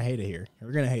 y'all are going to hate it here.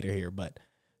 We're going to hate it here, but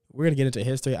we're going to get into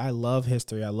history. I love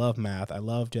history. I love math. I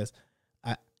love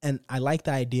and I like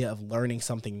the idea of learning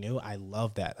something new. I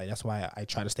love that. That's why I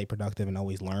try to stay productive and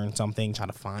always learn something, try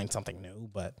to find something new.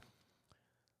 But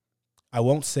I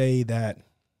won't say that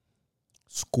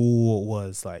school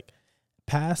was like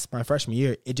past my freshman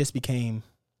year. It just became,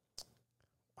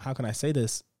 how can I say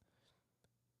this?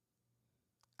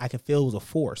 I can feel it was a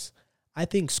force. I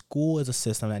think school is a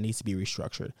system that needs to be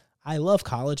restructured. I love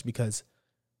college because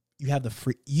you have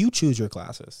you choose your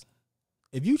classes.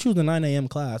 If you choose the 9 a.m.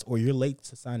 class or you're late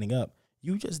to signing up,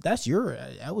 that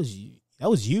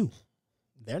was you.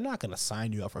 They're not going to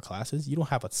sign you up for classes. You don't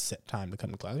have a set time to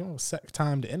come to class. You don't have a set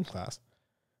time to end class.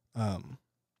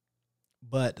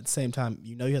 But at the same time,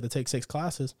 you have to take 6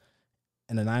 classes,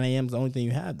 and the 9 a.m. is the only thing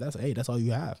you have. That's all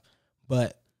you have.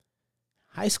 But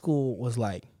high school was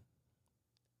like,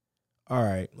 all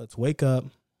right, let's wake up.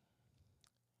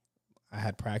 I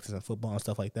had practice and football and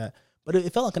stuff like that, but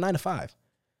it felt like a 9 to 5.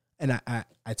 And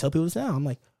I tell people this now. I'm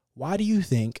like, why do you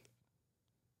think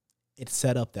it's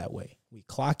set up that way? We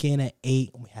clock in at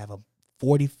 8. And we have a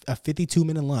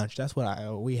 52-minute lunch. That's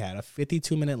what we had, a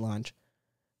 52-minute lunch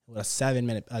with a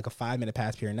 7-minute, like a 5-minute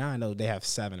pass period. Now I know they have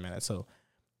 7 minutes, so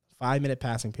 5-minute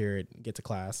passing period, get to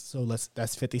class. So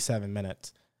that's 57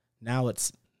 minutes. Now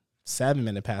it's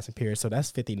 7-minute passing period, so that's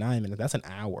 59 minutes. That's an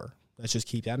hour. Let's just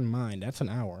keep that in mind. That's an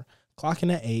hour.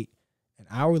 Clocking at 8, an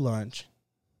hour lunch,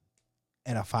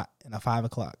 and a 5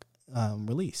 o'clock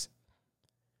release.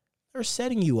 They're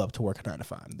setting you up to work a 9 to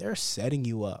 5. They're setting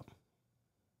you up.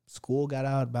 School got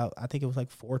out about, I think it was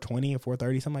like 4:20 or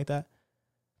 4:30, something like that.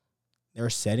 They're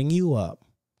setting you up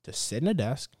to sit in a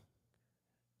desk,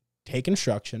 take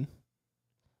instruction,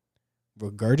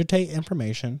 regurgitate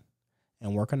information,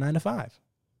 and work a 9 to 5.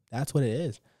 That's what it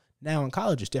is. Now in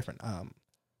college, it's different.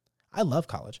 I love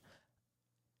college.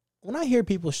 When I hear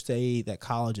people say that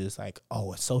college is like,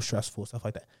 oh, it's so stressful, stuff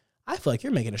like that, I feel like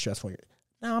you're making it stressful.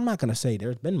 Now, I'm not going to say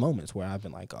there's been moments where I've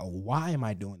been like, oh, why am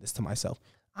I doing this to myself?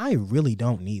 I really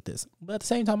don't need this. But at the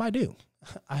same time, I do.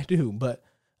 I do. But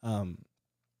and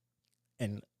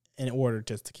in order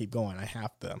just to keep going, I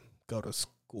have to go to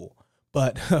school.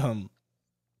 But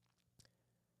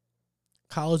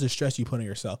college is stress you put on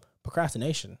yourself.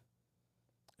 Procrastination.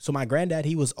 So my granddad,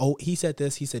 he said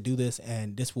this, he said, do this,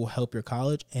 and this will help your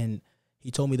college. And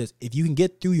he told me this: if you can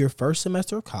get through your first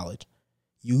semester of college,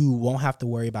 you won't have to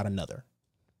worry about another.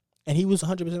 And he was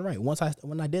 100% right.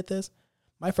 When I did this,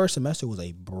 my first semester was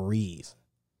a breeze.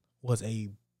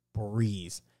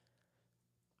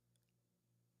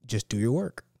 Just do your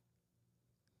work.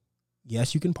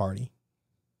 Yes, you can party.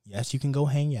 Yes, you can go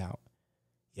hang out.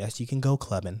 Yes, you can go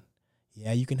clubbing.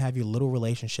 Yeah, you can have your little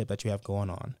relationship that you have going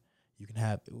on. You can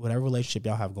have whatever relationship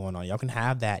y'all have going on. Y'all can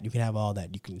have that. You can have all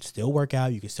that. You can still work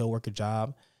out. You can still work a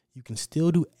job. You can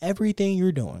still do everything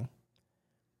you're doing.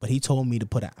 But he told me to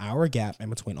put an hour gap in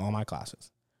between all my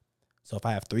classes. So if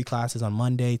I have 3 classes on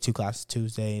Monday, 2 classes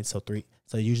Tuesday, so it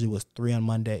usually was 3 on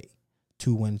Monday,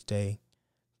 2 Wednesday.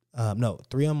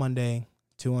 3 on Monday,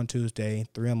 2 on Tuesday,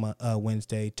 3 on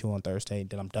Wednesday, 2 on Thursday.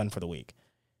 Then I'm done for the week.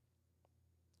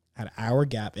 I had an hour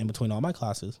gap in between all my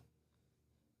classes.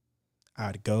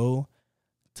 I'd go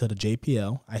to the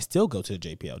JPL. I still go to the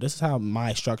JPL. This is how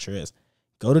my structure is.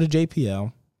 Go to the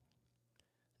JPL,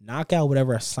 knock out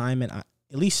whatever assignment, at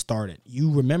least start it.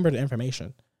 You remember the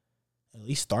information. At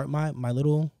least start my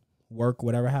little work,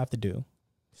 whatever I have to do.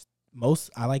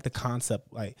 I like the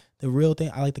concept, like the real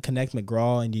thing. I like the Connect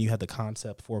McGraw, and you have the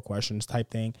concept 4 questions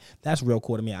type thing. That's real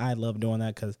cool to me. I love doing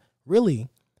that because really,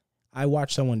 I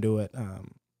watched someone do it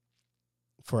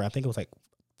for, I think it was like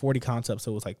 40 concepts,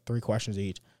 so it was like 3 questions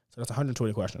each. So that's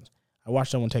 120 questions. I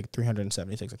watched someone take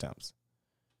 376 attempts.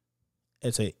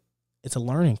 It's a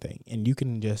learning thing, and you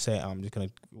can just say, I'm just gonna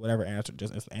whatever answer,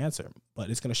 just answer, but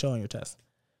it's gonna show on your test.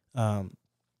 So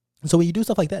when you do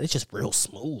stuff like that, it's just real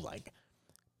smooth. Like,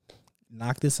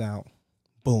 knock this out,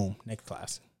 boom, next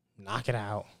class. Knock it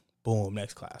out, boom,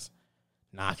 next class.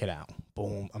 Knock it out,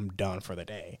 boom, I'm done for the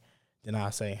day. then I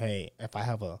say, hey, if I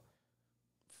have a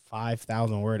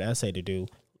 5,000 word essay to do,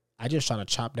 I just try to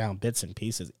chop down bits and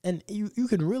pieces. And you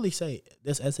can really say,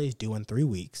 this essay is due in 3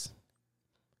 weeks.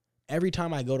 Every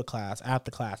time I go to class,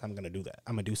 after class, I'm going to do that.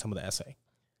 I'm going to do some of the essay.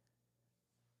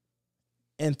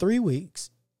 In 3 weeks,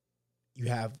 you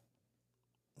have,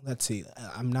 let's see,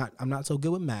 I'm not so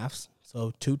good with maths.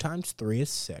 So 2 times 3 is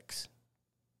 6.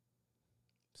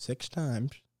 6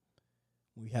 times,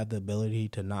 we have the ability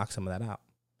to knock some of that out.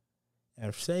 And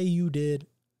if, say, you did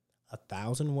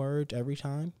 1,000 words every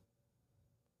time,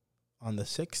 on the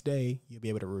 6th day, you'll be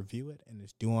able to review it, and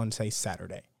it's due on, say,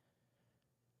 Saturday.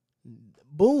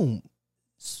 Boom.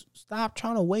 Stop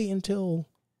trying to wait until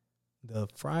the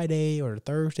Friday or the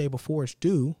Thursday before it's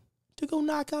due to go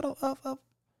knock out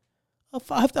a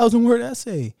 5,000 word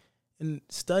essay. And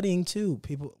studying too,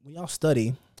 people, when y'all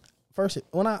study, first,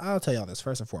 I'll tell y'all this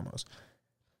first and foremost.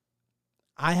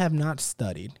 I have not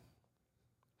studied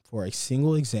for a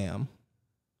single exam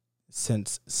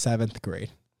since 7th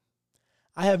grade.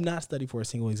 I have not studied for a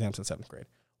single exam since 7th grade.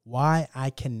 Why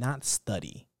I cannot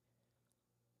study?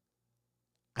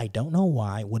 I don't know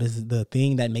why. What is the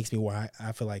thing that makes me why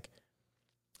I feel like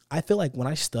when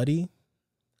I study,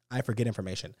 I forget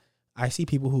information. I see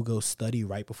people who go study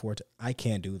right before. I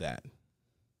can't do that.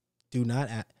 Do not.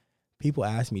 People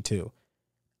ask me too.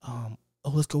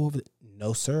 Let's go over.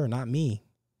 No, sir, not me.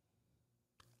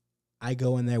 I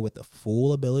go in there with the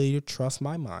full ability to trust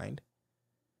my mind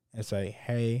and say,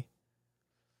 hey,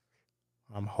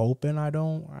 I'm hoping I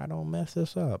don't mess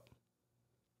this up.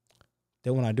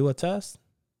 Then when I do a test,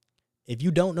 if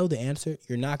you don't know the answer,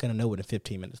 you're not going to know it in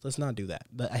 15 minutes. Let's not do that.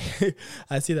 But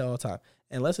I see that all the time.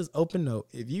 Unless it's open note,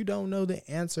 if you don't know the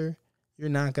answer, you're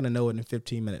not going to know it in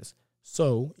 15 minutes.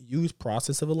 So use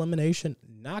process of elimination.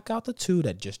 Knock out the 2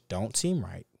 that just don't seem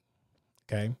right.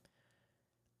 Okay?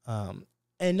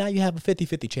 And now you have a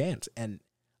 50-50 chance. And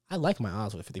I like my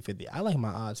odds with 50-50. I like my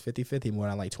odds 50-50 more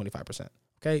than I like 25%.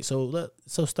 Okay? So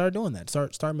start doing that.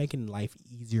 Start making life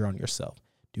easier on yourself.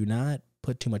 Do not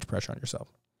put too much pressure on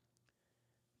yourself.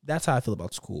 That's how I feel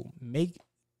about school.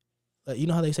 You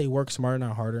know how they say work smarter,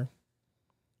 not harder?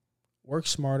 Work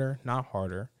smarter, not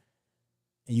harder.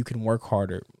 And you can work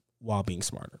harder while being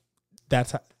smarter.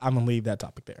 That's how, I'm going to leave that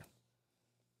topic there.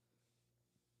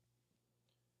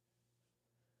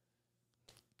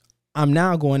 I'm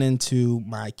now going into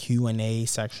my Q&A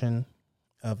section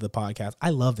of the podcast. I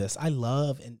love this. I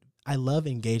love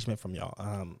engagement from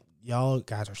y'all. Y'all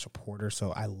guys are supporters,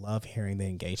 so I love hearing the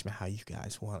engagement, how you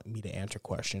guys want me to answer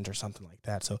questions or something like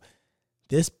that. So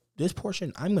this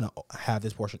portion, I'm going to have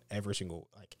this portion every single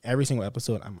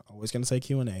episode. I'm always going to say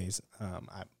Q&As.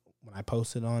 When I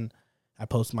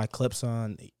post my clips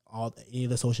on any of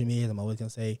the social medias, I'm always going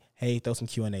to say, hey, throw some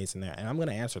Q&As in there. And I'm going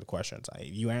to answer the questions.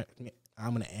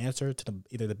 I'm going to answer to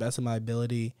either the best of my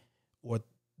ability or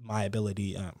my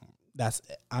ability.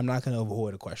 I'm not going to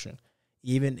avoid a question.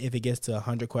 Even if it gets to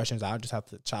 100 questions, I'll just have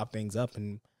to chop things up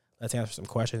and let's answer some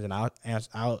questions, and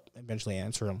I'll eventually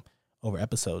answer them over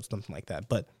episodes, something like that.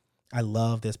 But I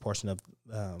love this portion of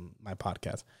my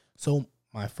podcast. So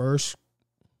my first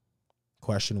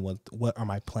question was, what are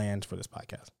my plans for this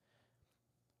podcast?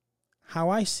 How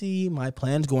I see my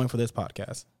plans going for this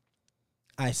podcast,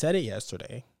 I said it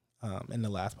yesterday in the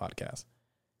last podcast.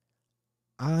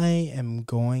 I am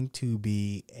going to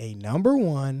be a number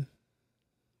 1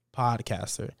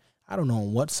 podcaster. I don't know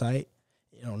on what site.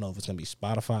 I don't know if it's going to be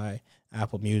Spotify,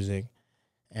 Apple Music,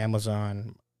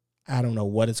 Amazon. I don't know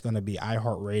what it's going to be.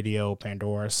 iHeartRadio,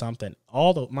 Pandora, something.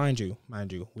 Mind you,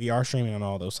 we are streaming on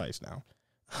all those sites now.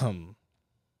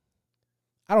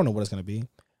 I don't know what it's going to be.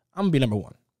 I'm going to be number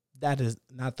 1. That is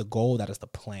not the goal. That is the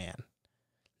plan.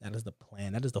 That is the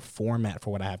plan. That is the format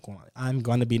for what I have going on. I'm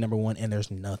going to be number 1, and there's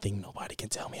nothing nobody can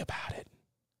tell me about it.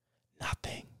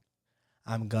 Nothing.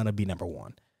 I'm going to be number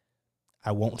 1.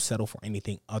 I won't settle for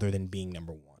anything other than being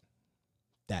number 1.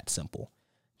 That simple.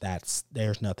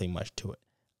 There's nothing much to it.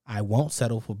 I won't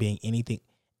settle for being anything.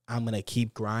 I'm going to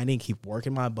keep grinding, keep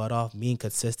working my butt off, being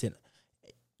consistent.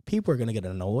 People are going to get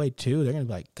annoyed too. They're going to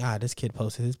be like, God, this kid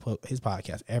posted his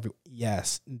podcast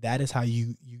yes, that is how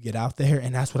you get out there,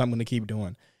 and that's what I'm going to keep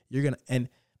doing. And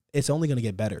it's only going to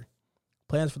get better.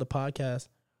 Plans for the podcast,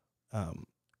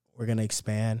 we're going to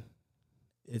expand.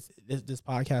 This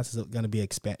podcast is going to be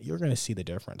expand. You're going to see the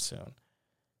difference soon.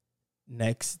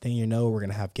 Next thing you know, we're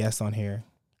going to have guests on here.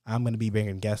 I'm going to be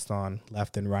bringing guests on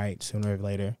left and right sooner or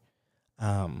later.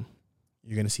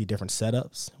 You're going to see different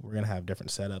setups. We're going to have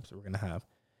different setups. We're going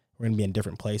to be in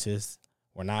different places.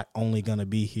 We're not only going to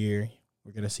be here.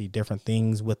 We're going to see different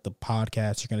things with the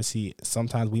podcast. You're going to see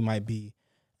sometimes we might be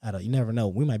you never know.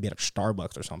 We might be at a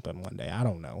Starbucks or something one day. I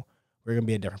don't know. we're going to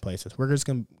be at different places. We're just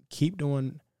going to keep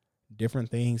doing different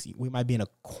things. We might be in a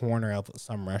corner of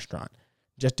some restaurant,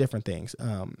 just different things.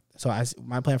 So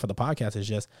my plan for the podcast is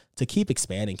just to keep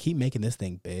expanding, keep making this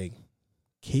thing big,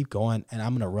 keep going. And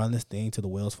I'm going to run this thing till the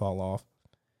wheels fall off.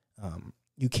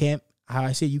 You can't, how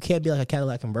I see it, you can't be like a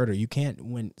Cadillac converter. You can't,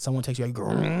 when someone takes you, you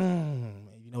go,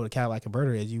 you know what a Cadillac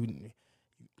converter is. And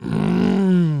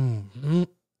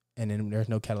then there's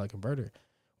no Cadillac converter.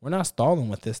 We're not stalling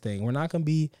with this thing. We're not going to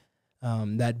be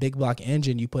that big block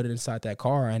engine. You put it inside that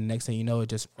car, and next thing you know, it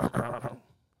just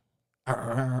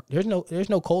there's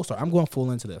no cold start. I'm going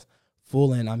full into this,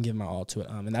 full in. I'm giving my all to it,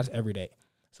 and that's every day.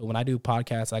 So when I do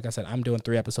podcasts, like I said, I'm doing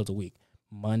 3 episodes a week.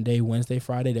 Monday, Wednesday,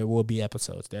 Friday, there will be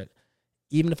episodes that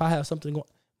even if I have something going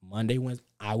Monday, Wednesday,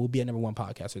 I will be a #1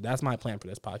 podcaster. That's my plan for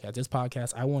this podcast. This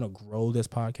podcast, I want to grow this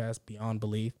podcast beyond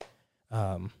belief.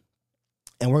 And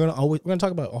we're gonna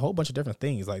talk about a whole bunch of different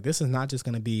things. Like, this is not just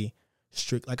gonna be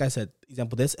strict. Like I said,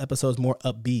 example, this episode is more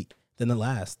upbeat than the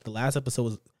last. The last episode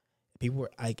was, people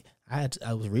were like, I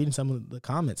was reading some of the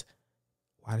comments.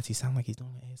 Why does he sound like he's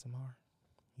doing ASMR?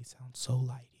 He sounds so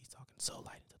light. He's talking so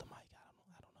light into the mic.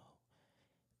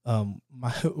 I don't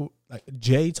know. Like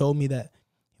Jay told me that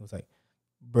he was like,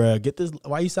 "Bruh, get this.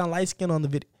 Why you sound light skinned on the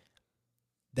video?"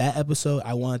 That episode,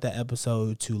 I wanted that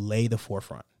episode to lay the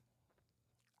forefront.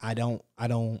 I don't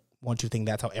want you to think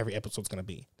that's how every episode's going to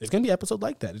be. There's going to be episodes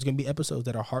like that. There's going to be episodes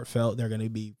that are heartfelt. They're going to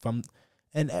be from,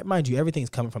 and mind you, everything's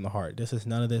coming from the heart. This is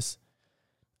none of this.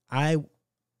 I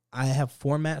have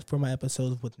formats for my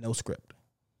episodes with no script.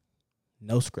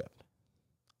 No script.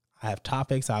 I have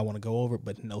topics I want to go over,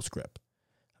 but no script.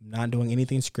 I'm not doing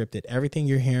anything scripted. Everything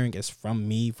you're hearing is from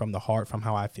me, from the heart, from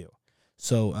how I feel.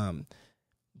 So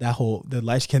the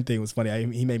light skin thing was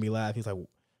funny. He made me laugh. He's like,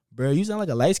 "Bro, you sound like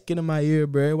a light skin in my ear,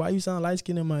 bro. Why you sound light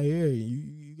skin in my ear?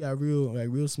 You got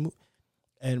real smooth."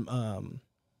 And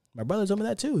my brother told me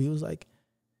that too. He was like,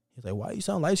 "Why you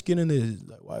sound light skin in this?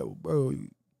 Like, why, bro?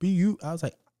 Be you." I was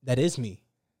like, "That is me."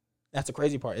 That's the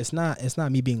crazy part. It's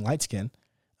not me being light skinned.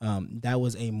 That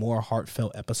was a more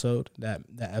heartfelt episode. That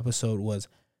episode was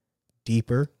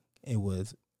deeper. It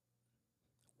was,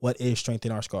 what is strength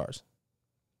in our scars?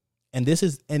 And this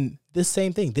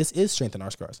same thing. This is strength in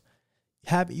our scars.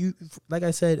 Like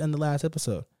I said in the last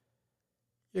episode,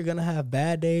 you're gonna have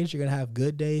bad days, you're gonna have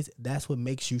good days. That's what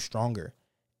makes you stronger.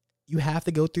 You have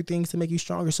to go through things to make you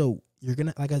stronger. So you're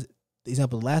gonna, like, as the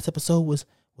example, the last episode was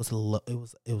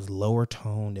lower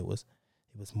toned. It was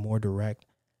more direct.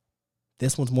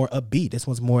 This one's more upbeat. This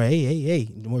one's more hey,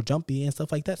 more jumpy and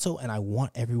stuff like that. So, and I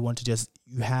want everyone to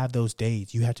you have those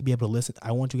days. You have to be able to listen.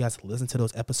 I want you guys to listen to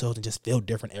those episodes and just feel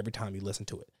different every time you listen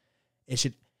to it.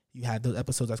 You have those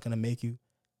episodes that's going to make you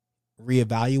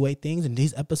reevaluate things. And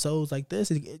these episodes like this,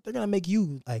 they're going to make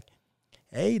you like,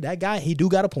 hey, that guy, he do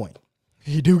got a point.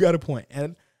 He do got a point.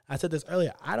 And I said this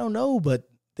earlier. I don't know, but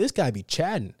this guy be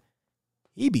chatting.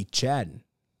 He be chatting.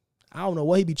 I don't know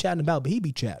what he be chatting about, but he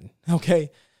be chatting.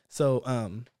 Okay. So,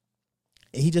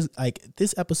 he just, like,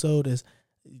 this episode is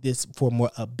this for more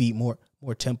upbeat, more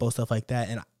tempo, stuff like that.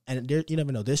 And there, you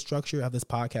never know, this structure of this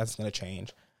podcast is going to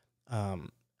change.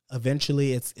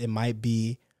 Eventually it might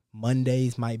be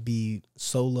Mondays might be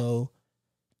solo,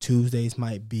 Tuesdays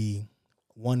might be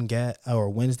one guest, or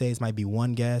Wednesdays might be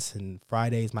one guest, and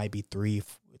Fridays might be three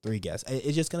guests.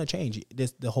 It's just going to change.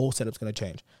 The whole setup's going to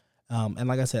change. And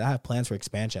like I said, I have plans for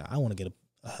expansion. I want to get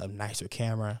a nicer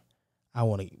camera. I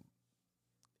want to,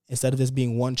 instead of this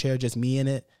being one chair, just me in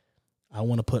it, I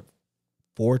want to put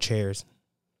 4 chairs,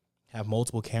 have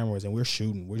multiple cameras, and we're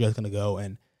shooting. We're just going to go,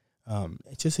 and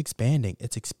it's just expanding.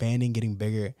 It's expanding, getting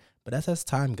bigger. But that's as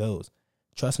time goes.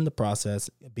 Trusting the process,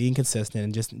 being consistent,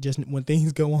 and just when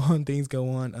things go on,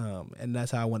 and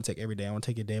that's how I want to take every day. I want to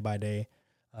take it day by day,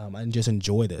 and just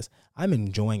enjoy this. I'm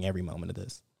enjoying every moment of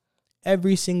this.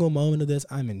 Every single moment of this,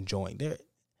 I'm enjoying. It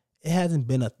hasn't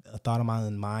been a thought of mine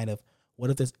in mind of, what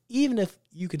if this, even if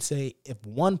you could say, if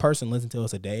one person listens to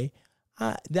us a day,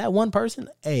 that one person,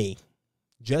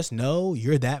 just know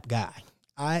you're that guy.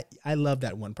 I love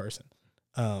that one person.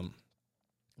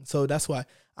 So that's why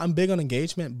I'm big on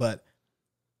engagement, but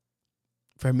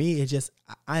for me, it's just,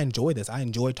 I enjoy this. I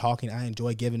enjoy talking. I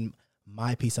enjoy giving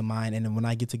my peace of mind. And then when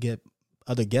I get to get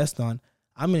other guests on,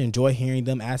 I'm going to enjoy hearing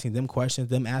them, asking them questions,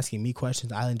 them asking me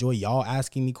questions. I enjoy y'all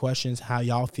asking me questions, how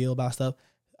y'all feel about stuff.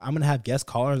 I'm going to have guest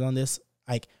callers on this.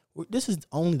 Like, this is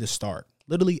only the start,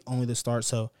 literally only the start.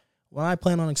 So when I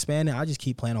plan on expanding, I just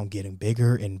keep planning on getting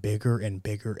bigger and bigger and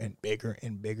bigger and bigger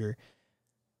and bigger.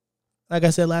 Like I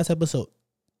said last episode,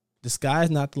 the sky's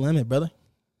not the limit, brother.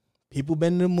 People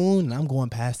been to the moon, and I'm going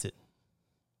past it.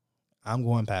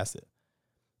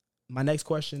 My next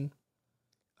question,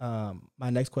 My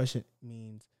next question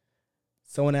means,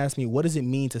 someone asked me, what does it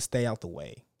mean to stay out the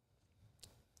way?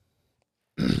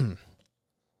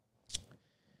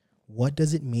 What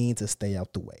does it mean to stay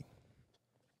out the way?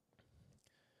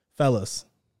 Fellas,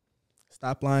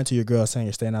 stop lying to your girl saying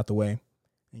you're staying out the way,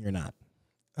 and you're not.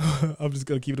 I'm just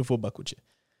going to keep it a full buck with you.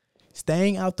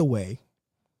 Staying out the way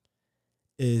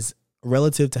is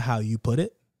relative to how you put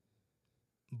it.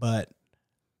 But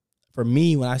for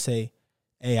me, when I say,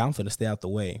 hey, I'm finna stay out the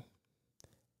way,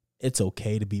 it's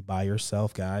okay to be by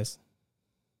yourself, guys.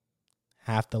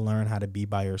 Have to learn how to be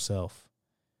by yourself.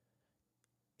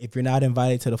 If you're not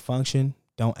invited to the function,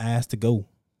 don't ask to go.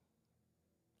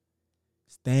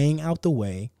 Staying out the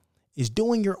way is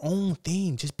doing your own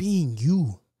thing, just being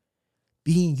you.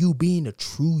 Being you, being the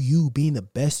true you, being the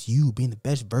best you, being the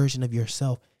best version of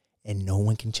yourself, and no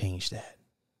one can change that.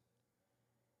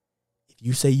 If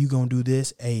you say you're going to do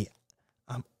this, hey,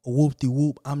 I'm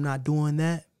whoop-de-whoop, I'm not doing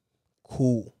that,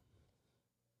 cool.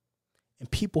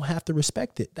 And people have to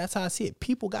respect it. That's how I see it.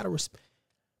 People got to respect.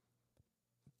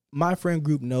 My friend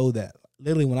group know that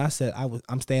literally when I said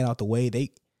I'm staying out the way,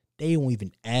 they won't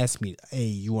even ask me, hey,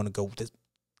 you want to go with this?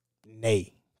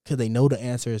 Nay, because they know the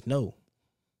answer is no.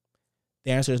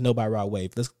 The answer is no by Rod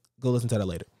Wave. Let's go listen to that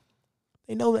later.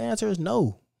 They know the answer is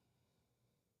no.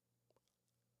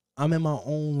 I'm in my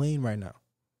own lane right now.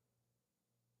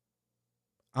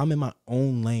 I'm in my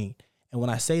own lane. And when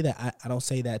I say that, I don't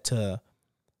say that to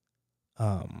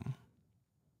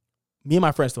me and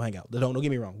my friends still hang out. Don't get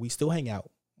me wrong. We still hang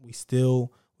out. We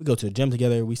go to the gym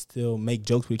together. We still make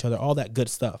jokes with each other, all that good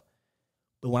stuff.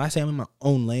 But when I say I'm in my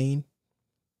own lane,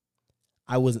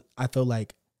 I feel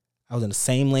like I was in the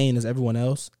same lane as everyone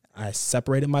else. I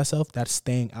separated myself. That's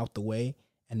staying out the way.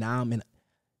 And now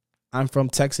I'm from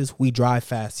Texas. We drive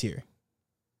fast here.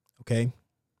 Okay?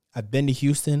 I've been to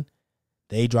Houston.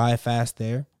 They drive fast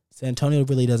there. San Antonio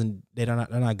really doesn't, they're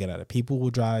not good at it. People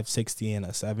will drive 60 and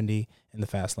a 70 in the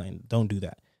fast lane. Don't do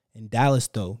that. In Dallas,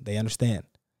 though, they understand.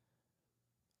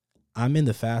 I'm in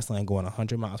the fast lane going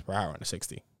 100 miles per hour in a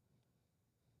 60.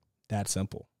 That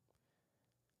simple.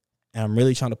 And I'm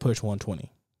really trying to push 120.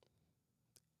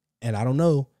 And I don't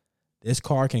know, this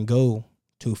car can go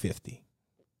 250.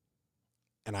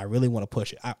 And I really want to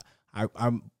push it.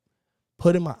 I'm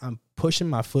pushing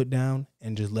my foot down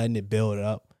and just letting it build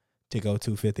up to go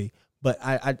 250. But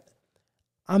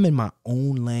I'm in my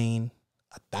own lane,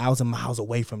 1,000 miles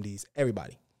away from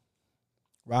everybody.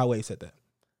 Rod Wave said that.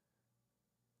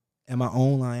 In my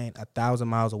own lane, 1,000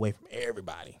 miles away from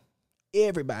everybody.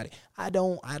 Everybody. I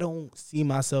don't see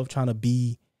myself trying to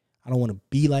be, I don't want to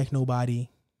be like nobody.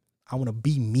 I want to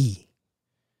be me.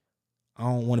 I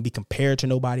don't want to be compared to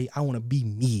nobody. I want to be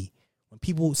me. When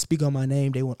people speak on my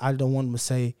name, I don't want them to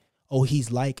say, oh,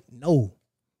 he's like, no.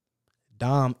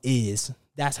 Dom is.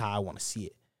 That's how I want to see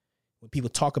it. When people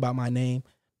talk about my name,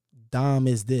 Dom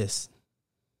is this.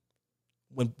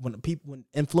 When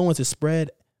influence is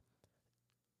spread,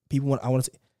 I want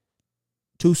to say,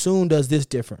 Too Soon does this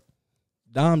different.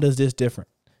 Dom does this different.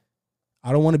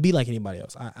 I don't want to be like anybody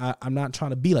else. I'm not trying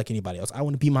to be like anybody else. I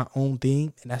want to be my own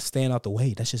thing, and that's staying out the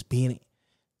way. That's just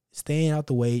staying out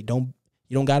the way. You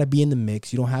don't got to be in the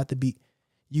mix. You don't have to be.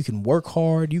 You can work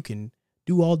hard. You can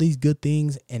do all these good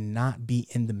things and not be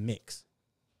in the mix.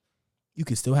 You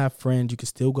can still have friends. You can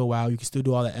still go out. You can still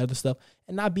do all that other stuff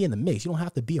and not be in the mix. You don't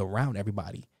have to be around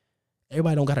everybody.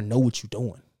 Everybody don't got to know what you're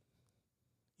doing.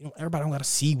 Everybody don't got to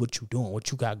see what you're doing, what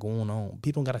you got going on.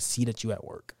 People don't got to see that you at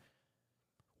work.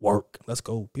 Let's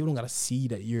go. People don't got to see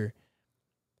that you're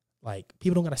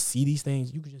people don't got to see these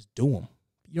things. You can just do them.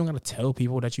 You don't got to tell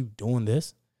people that you doing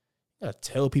this. You got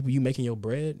to tell people you making your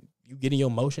bread, you getting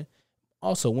your motion.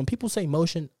 Also, when people say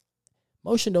motion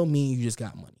don't mean you just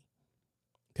got money.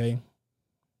 Okay?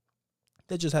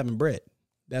 They're just having bread.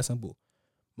 That's simple.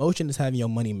 Motion is having your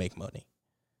money make money.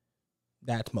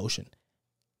 That's motion.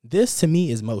 This, to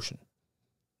me, is motion.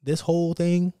 This whole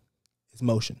thing is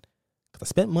motion. Because I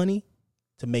spent money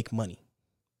to make money.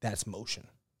 That's motion.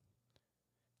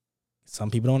 Some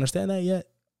people don't understand that yet.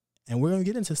 And we're going to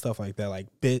get into stuff like that, like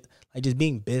just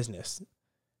being business,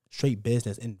 straight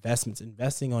business, investments,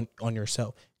 investing on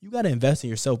yourself. You got to invest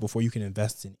in yourself before you can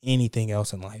invest in anything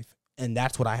else in life. And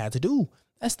that's what I had to do.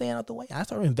 That's staying out the way. I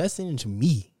started investing into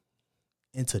me,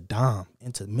 into Dom,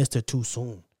 into Mr. Too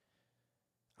Soon.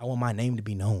 I want my name to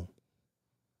be known.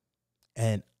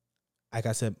 And like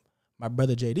I said, my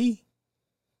brother JD,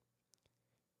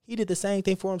 he did the same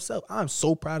thing for himself. I'm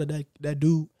so proud of that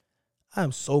dude.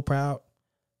 I'm so proud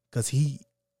because he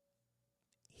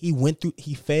went through,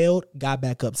 he failed, got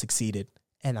back up, succeeded.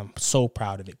 And I'm so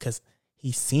proud of it because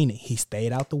he's seen it. He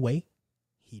stayed out the way.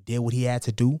 He did what he had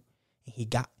to do. And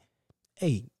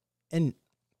And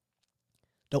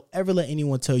don't ever let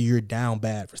anyone tell you you're down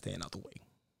bad for staying out the way.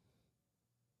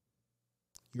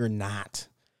 You're not.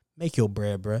 Make your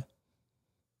bread, bruh.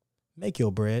 Make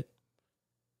your bread.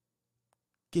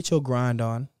 Get your grind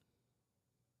on.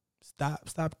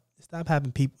 Stop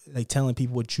having people like telling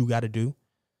people what you got to do,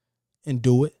 and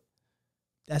do it.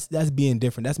 That's being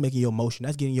different. That's making your motion.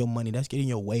 That's getting your money. That's getting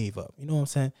your wave up. You know what I'm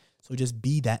saying? So just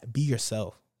be that. Be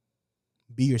yourself.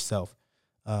 Be yourself.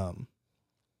 I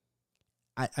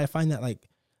find that like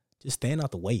just staying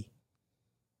out the way.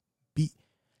 Be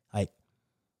like,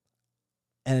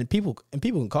 and people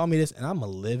can call me this, and I'm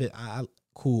gonna live it.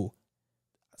 Cool.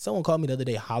 Someone called me the other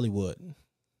day Hollywood.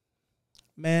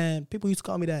 Man, people used to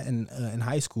call me that in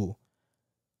high school.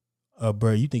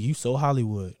 Bro, you think you so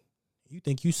Hollywood? You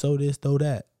think you so this, though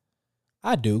that?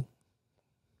 I do.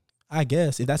 I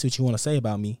guess if that's what you want to say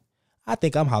about me, I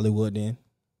think I'm Hollywood. Then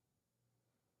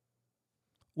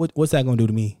what's that gonna do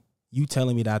to me? You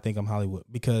telling me that I think I'm Hollywood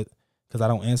because I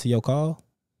don't answer your call,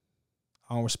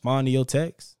 I don't respond to your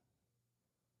text,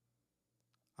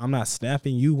 I'm not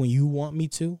snapping you when you want me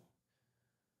to.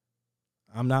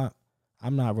 I'm not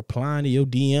replying to your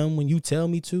DM when you tell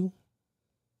me to.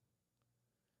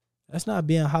 That's not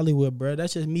being Hollywood, bro.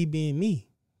 That's just me being me.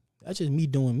 That's just me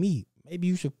doing me. Maybe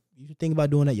you should think about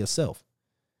doing that yourself.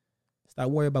 Stop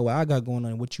worrying about what I got going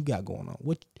on and what you got going on.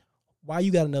 Why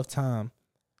you got enough time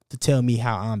to tell me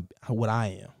what I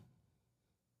am?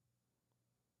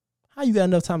 How you got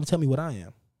enough time to tell me what I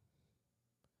am?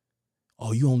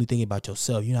 Oh, you only thinking about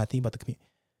yourself. You're not thinking about the community.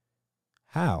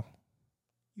 How?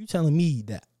 You telling me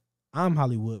that I'm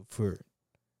Hollywood for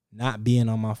not being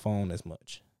on my phone as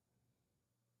much,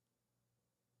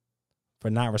 for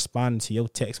not responding to your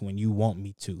text when you want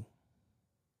me to.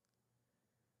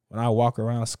 When I walk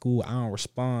around school, I don't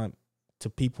respond to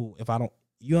people if I don't.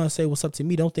 You don't say what's up to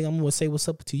me. Don't think I'm gonna say what's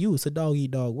up to you. It's a dog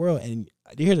eat dog world. And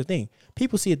here's the thing: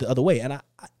 people see it the other way. And I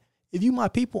if you my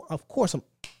people, of course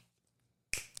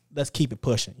let's keep it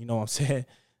pushing. You know what I'm saying?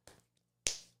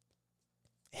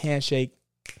 Handshake,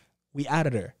 we out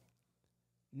of there.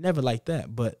 Never like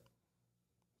that, but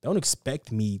don't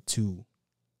expect me to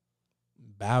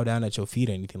bow down at your feet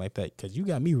or anything like that, because you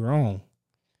got me wrong.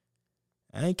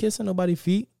 I ain't kissing nobody's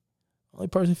feet. Only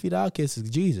person feet I'll kiss is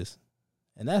Jesus.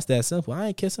 And that's that simple. I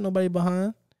ain't kissing nobody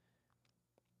behind.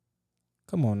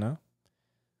 Come on now.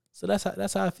 So that's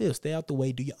how I feel. Stay out the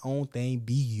way. Do your own thing.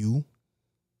 Be you.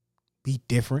 Be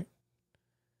different.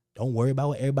 Don't worry about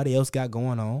what everybody else got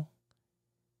going on.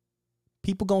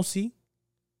 People gonna see.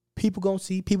 People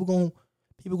gonna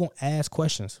ask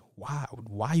questions.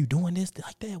 Why you doing this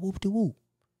like that? Whoop de whoop.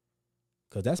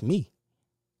 Cause that's me.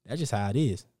 That's just how it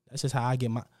is. That's just how I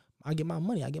get my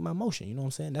money. I get my motion. You know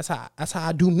what I'm saying? That's how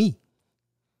I do me.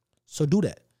 So do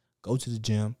that. Go to the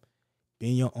gym. Be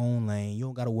in your own lane. You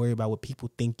don't gotta worry about what people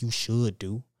think you should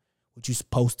do. What you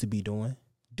supposed to be doing.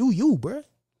 Do you, bruh.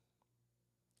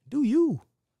 Do you.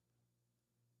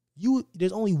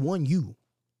 There's only one you.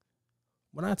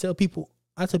 When I tell people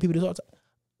this all the time.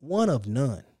 One of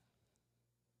none.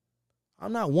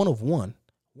 I'm not one of one.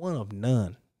 One of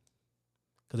none.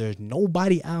 Because there's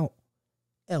nobody out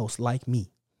else like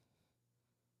me.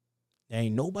 There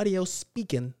ain't nobody else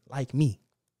speaking like me.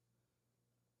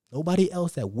 Nobody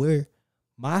else that wear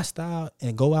my style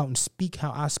and go out and speak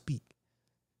how I speak.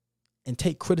 And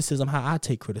take criticism how I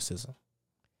take criticism.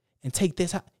 And take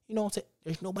this how, you know what I'm saying?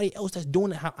 There's nobody else that's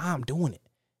doing it how I'm doing it.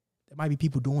 There might be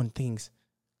people doing things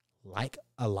like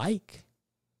alike,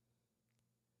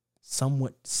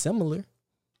 somewhat similar,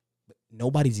 but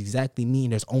nobody's exactly me,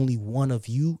 and there's only one of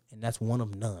you, and that's one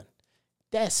of none.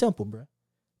 That's simple, bro.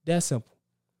 That's simple.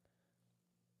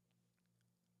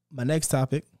 My next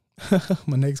topic,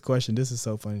 my next question, this is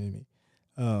so funny to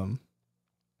me.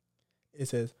 It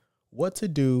says, what to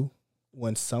do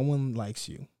when someone likes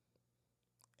you?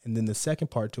 And then the second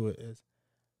part to it is,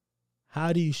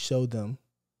 how do you show them,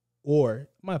 or,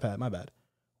 my bad.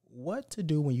 What to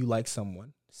do when you like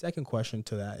someone? Second question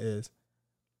to that is,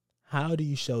 how do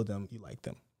you show them you like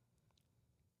them?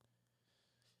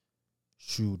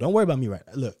 Shoot, don't worry about me right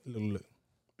now. Look.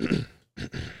 I'm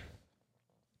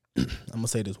going to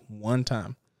say this one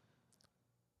time.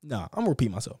 Nah, I'm going to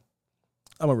repeat myself.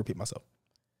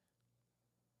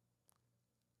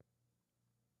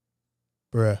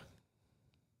 Bruh.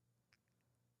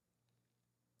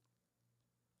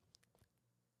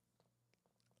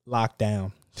 Locked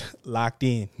down. Locked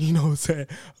in. You know what I'm saying?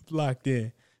 Locked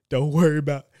in. Don't worry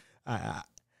about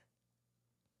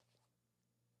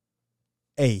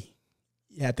Hey,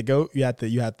 you have to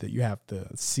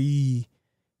see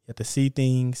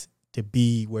things to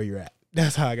be where you're at.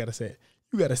 That's how I gotta say it.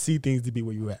 You gotta see things to be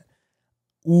where you're at.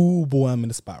 Ooh, boy, I'm in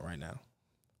the spot right now.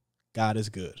 God is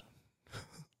good.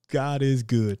 God is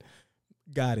good.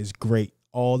 God is great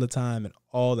all the time, and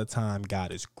all the time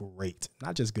God is great.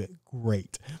 Not just good,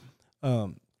 great.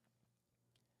 When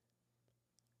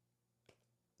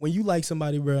you like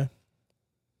somebody, bruh,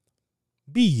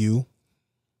 be you.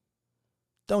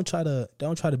 Don't try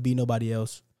to be nobody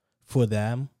else for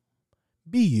them.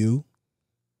 Be you.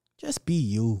 Just be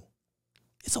you.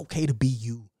 It's okay to be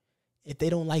you. If they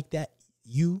don't like that,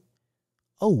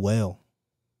 oh well.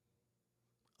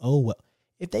 Oh well.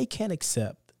 If they can't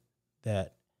accept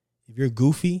that if you're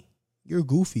goofy, you're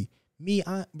goofy.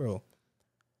 Bro,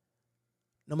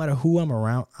 no matter who I'm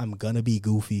around, I'm gonna be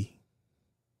goofy.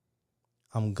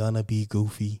 I'm gonna be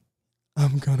goofy.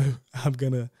 I'm gonna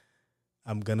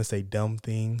say dumb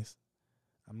things.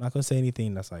 I'm not gonna say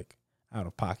anything that's like out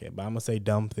of pocket, but I'm gonna say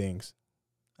dumb things.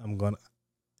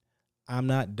 I'm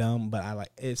not dumb, but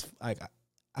it's like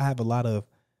I have a lot of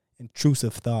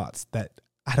intrusive thoughts that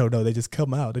I don't know. They just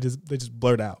come out. They just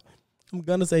blurt out. I'm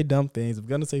gonna say dumb things. I'm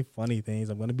gonna say funny things.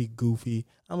 I'm gonna be goofy.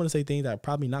 I'm gonna say things that are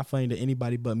probably not funny to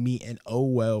anybody but me. And oh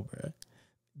well, bro.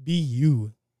 Be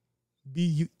you. Be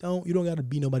you. You don't gotta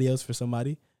be nobody else for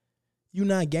somebody. You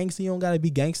not gangster. You don't gotta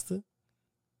be gangster.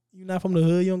 You not from the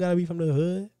hood. You don't gotta be from the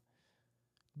hood.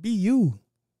 Be you.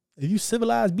 If you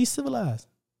civilized, be civilized.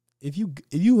 If you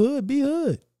hood, be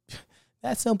hood.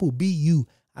 That's simple. Be you.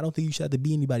 I don't think you should have to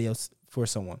be anybody else for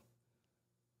someone.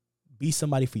 Be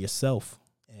somebody for yourself.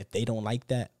 And if they don't like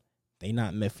that, they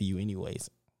not meant for you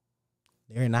anyways.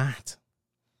 They're not.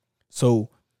 So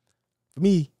for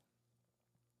me,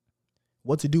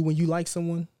 what to do when you like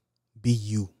someone? Be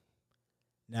you.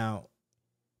 Now,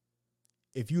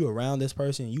 if you around this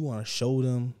person, you want to show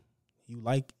them you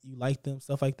like them,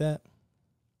 stuff like that.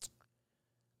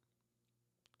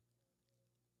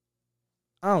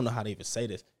 I don't know how to even say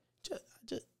this. Just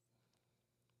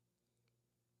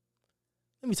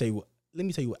let me tell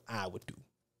you what I would do.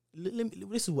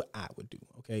 This is what I would do.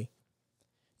 Okay,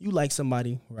 you like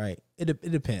somebody, right? It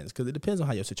depends, because it depends on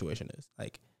how your situation is.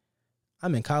 Like,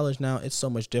 I'm in college now. It's so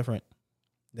much different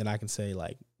than I can say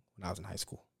like when I was in high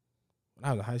school. When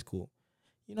I was in high school,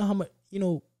 you know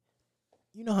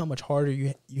how much harder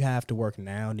you have to work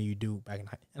now than you do back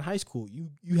in high school.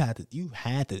 You had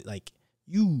to like.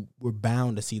 You were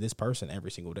bound to see this person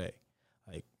every single day.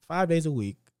 Like 5 days a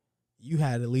week, you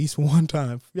had at least one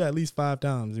time. You had at least 5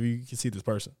 times where you can see this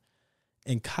person.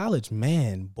 In college,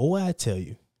 man, boy, I tell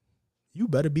you, you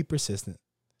better be persistent.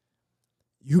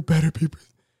 You better be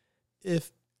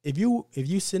if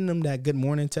you send them that good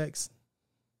morning text,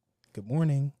 good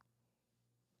morning,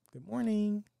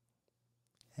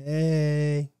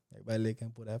 hey, everybody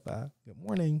looking for that 5, good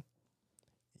morning.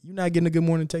 You not getting a good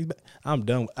morning text back? I'm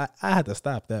done. I had to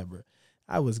stop that, bro.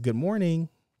 I was good morning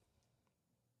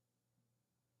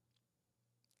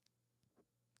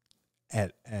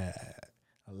at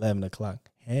 11 o'clock.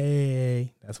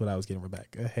 Hey, that's what I was getting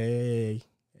back. Hey,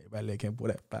 everybody looking for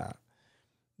that 5.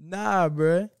 Nah,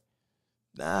 bro.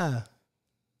 Nah.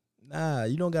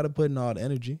 You don't got to put in all the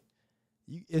energy.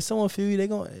 If someone feel you, they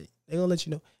gonna let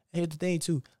you know. And here's the thing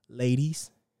too,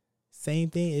 ladies. Same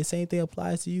thing. The same thing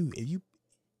applies to you. If you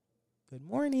good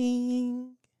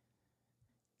morning,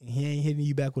 and he ain't hitting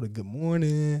you back with a good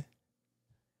morning,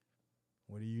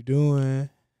 what are you doing?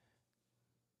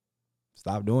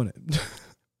 Stop doing it.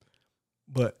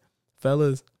 But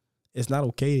fellas, it's not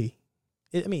okay.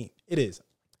 It is,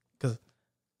 because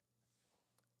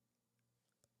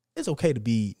it's okay to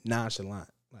be nonchalant.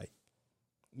 Like,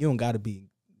 you don't got to be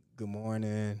good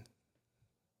morning,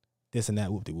 this and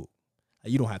that, whoop-de-whoop.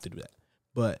 Like, you don't have to do that.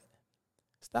 But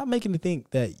stop making me think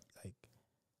that, like,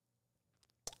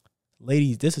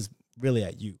 ladies, this is really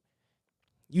at you.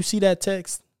 You see that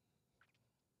text?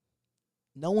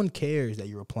 No one cares that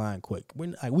you're replying quick.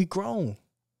 We grown.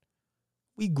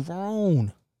 We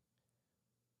grown.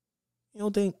 You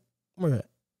don't think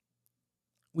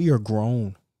we are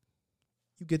grown?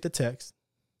 You get the text,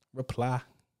 reply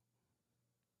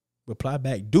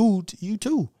back, dude. You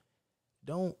too.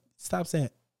 Don't stop saying,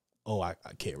 "Oh, I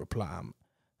can't reply.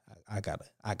 I gotta.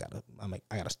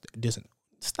 Listen,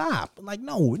 stop. Like,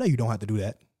 no, you don't have to do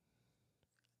that.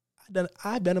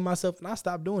 I've done it myself, and I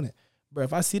stopped doing it. But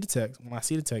if I see the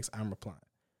text, I'm replying.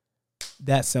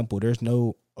 That simple. There's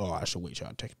no, oh, I should wait y'all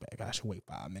to text back. I should wait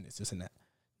 5 minutes, this and that.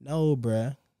 No,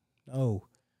 bruh. No.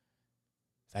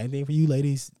 Same thing for you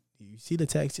ladies. You see the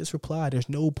text, just reply. There's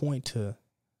no point to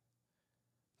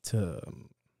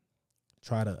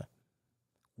try to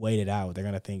wait it out. They're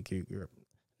going to think you're,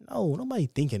 no, nobody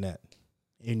thinking that.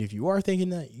 And if you are thinking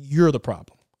that, you're the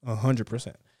problem.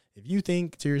 100%. If you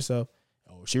think to yourself,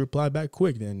 oh, she replied back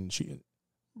quick, then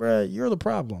bruh, you're the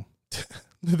problem.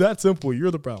 That simple.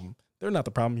 You're the problem. They're not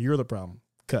the problem. You're the problem.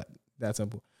 Cut. That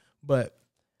simple. But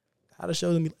how to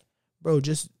show them, bro,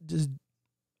 just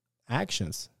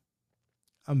actions.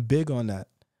 I'm big on that.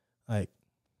 Like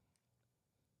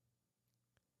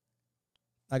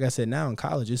I said, now in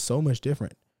college, it's so much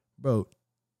different, bro.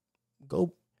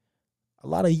 Go. A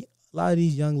lot of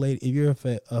these young ladies, if you're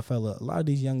a fella, a lot of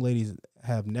these young ladies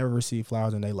have never received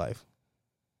flowers in their life.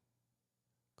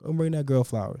 Go bring that girl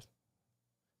flowers.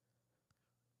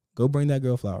 Go bring that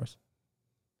girl flowers.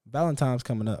 Valentine's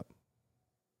coming up.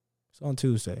 It's on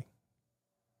Tuesday.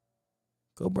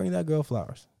 Go bring that girl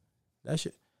flowers. That's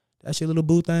your little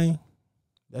boo thing.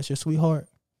 That's your sweetheart.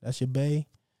 That's your bae.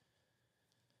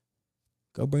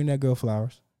 Go bring that girl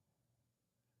flowers.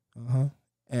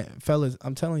 And fellas,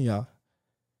 I'm telling y'all,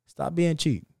 stop being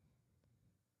cheap.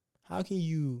 How can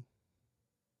you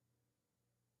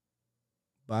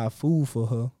buy food for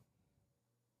her?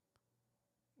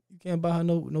 You can't buy her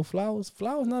no flowers.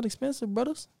 Flowers not expensive,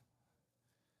 brothers.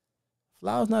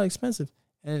 Flowers not expensive.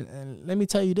 And let me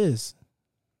tell you this.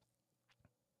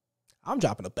 I'm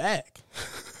dropping a bag.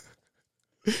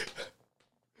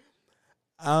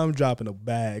 I'm dropping a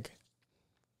bag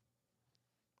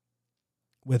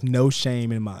with no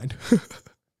shame in mind.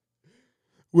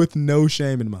 With no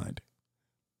shame in mind.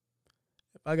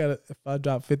 If I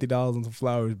drop $50 on some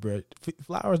flowers, bro.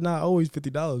 Flowers not always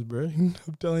 $50, bro. I'm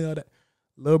telling y'all that.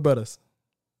 Little brothers,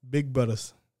 big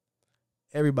brothers,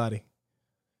 everybody.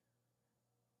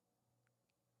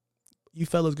 You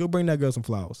fellas, go bring that girl some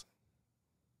flowers.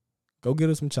 Go get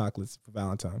her some chocolates for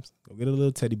Valentine's. Go get her a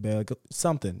little teddy bear.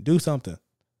 Something. Do something.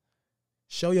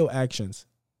 Show your actions.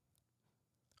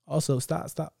 Also,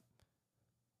 stop.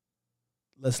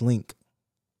 Let's link.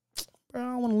 Bro, I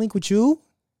don't want to link with you.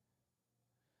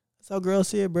 That's how girls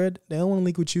see it, bro. They don't want to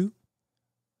link with you.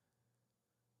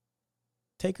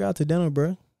 Take her out to dinner,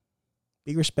 bro.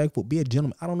 Be respectful. Be a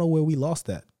gentleman. I don't know where we lost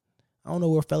that. I don't know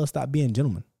where fellas stopped being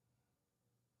gentlemen.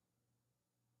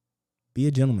 Be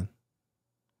a gentleman.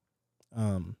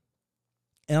 And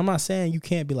I'm not saying you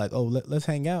can't be like, oh, let's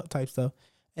hang out type stuff.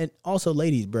 And also,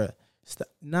 ladies, bro,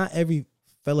 not every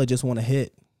fella just want to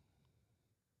hit.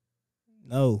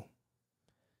 No.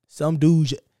 Some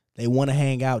dudes, they want to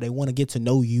hang out. They want to get to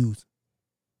know you.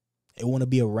 They want to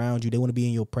be around you. They want to be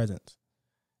in your presence.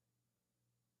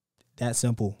 That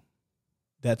simple.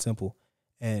 That simple.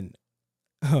 And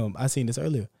I seen this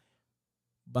earlier.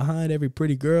 Behind every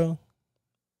pretty girl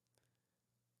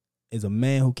is a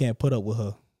man who can't put up with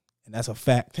her. And that's a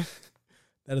fact.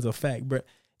 That is a fact, bro.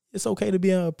 It's okay to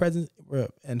be in her presence, bro.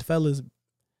 And fellas,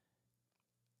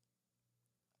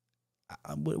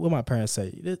 what my parents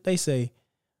say, they say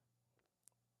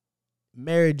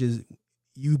marriage is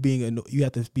you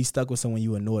have to be stuck with someone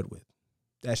you annoyed with.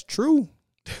 That's true.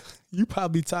 You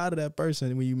probably tired of that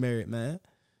person when you married, man.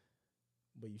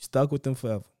 But you stuck with them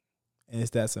forever. And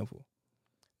it's that simple.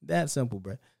 That simple,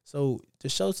 bro. So to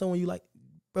show someone you like,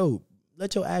 bro,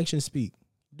 let your actions speak.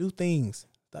 Do things.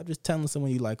 Stop just telling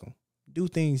someone you like them. Do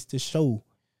things to show,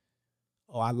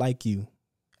 oh, I like you.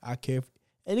 I care.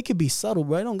 And it could be subtle,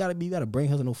 bro. It don't gotta be, you gotta bring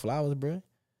her no flowers, bro.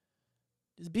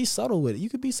 Just be subtle with it. You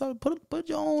could be subtle. Put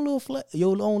your own little flavor,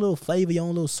 your own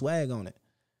little swag on it.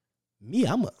 Me,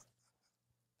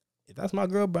 if that's my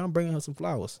girl, bro, I'm bringing her some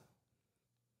flowers.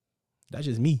 That's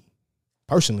just me.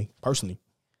 Personally. I'm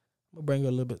gonna bring her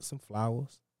a little bit, some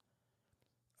flowers.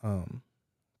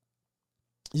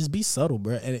 Just be subtle,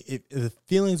 bro. And if the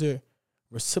feelings are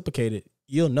reciprocated,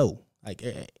 you'll know. Like,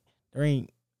 there ain't,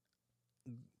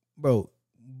 bro,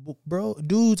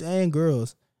 dudes and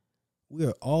girls, we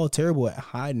are all terrible at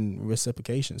hiding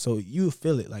reciprocation. So you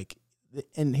feel it. Like,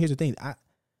 and here's the thing,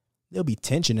 there'll be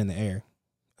tension in the air.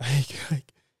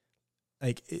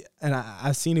 And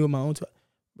I've seen it with my own,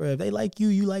 bro. If they like you,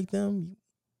 you like them.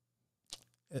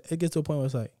 It gets to a point where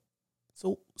it's like,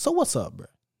 so what's up, bro?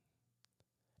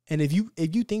 And if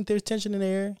you think there's tension in the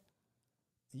air,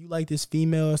 you like this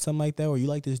female or something like that, or you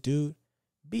like this dude,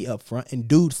 be upfront. And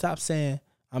dude, stop saying,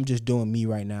 I'm just doing me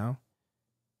right now.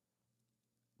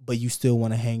 But you still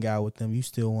want to hang out with them. You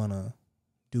still want to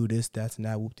do this, that's, and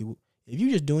that, whoop-de-whoop. If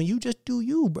you just doing you, just do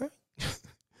you, bro.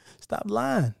 Stop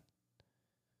lying.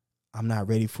 I'm not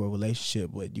ready for a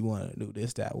relationship, but you want to do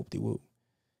this, that, whoop-de-whoop.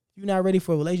 If you're not ready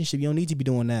for a relationship, you don't need to be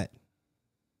doing that.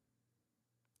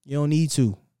 You don't need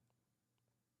to.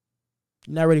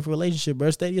 You're not ready for a relationship,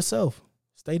 bro. Stay to yourself.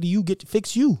 Stay to you. Get to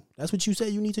fix you. That's what you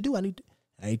said you need to do. I need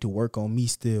to work on me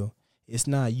still. It's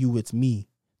not you, it's me.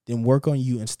 Then work on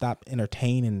you and stop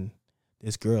entertaining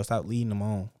this girl. Stop leading them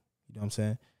on. You know what I'm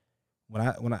saying?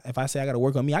 If I say I gotta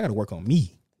work on me, I gotta work on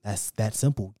me. That's that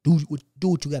simple. Do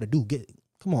what you gotta do.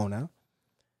 Come on now.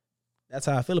 That's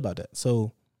how I feel about that.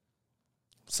 So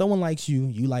someone likes you,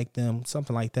 you like them,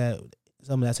 something like that.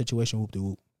 Some of that situation, whoop de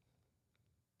whoop.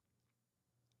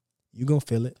 You gonna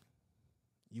feel it.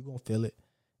 You gonna feel it,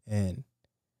 and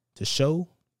to show,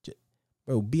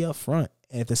 bro, be upfront.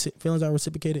 And if the feelings are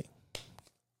reciprocated,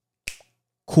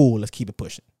 cool. Let's keep it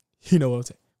pushing. You know what I'm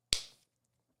saying?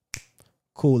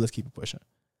 Cool. Let's keep it pushing.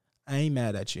 I ain't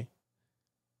mad at you.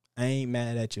 I ain't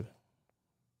mad at you.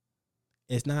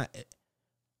 It's not.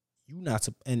 You not.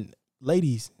 And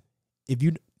ladies, if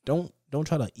you don't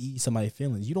try to ease somebody's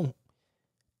feelings. You don't.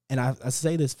 And I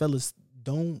say this, fellas,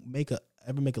 don't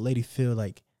ever make a lady feel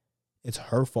like it's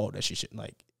her fault that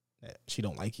that she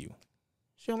don't like you.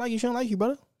 She don't like you. She don't like you,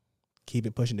 brother. Keep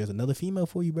it pushing. There's another female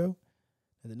for you, bro.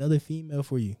 There's another female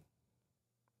for you.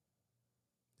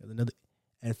 There's another.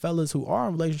 And fellas who are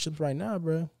in relationships right now,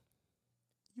 bro,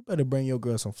 you better bring your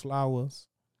girl some flowers.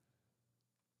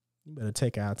 You better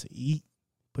take her out to eat.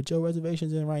 Put your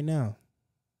reservations in right now.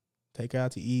 Take her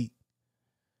out to eat.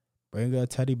 Bring her a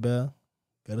teddy bear.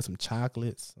 Get her some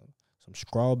chocolates, some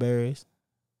strawberries.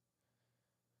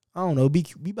 I don't know. Be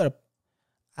better.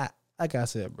 Like I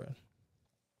said, bro.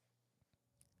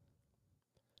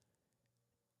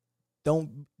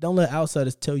 Don't let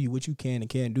outsiders tell you what you can and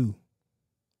can't do.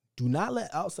 Do not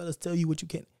let outsiders tell you what you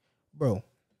can, bro.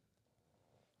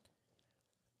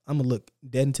 I'm gonna look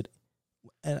dead into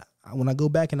and when I go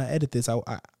back and I edit this,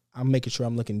 I'm making sure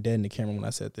I'm looking dead in the camera when I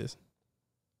said this.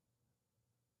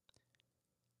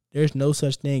 There's no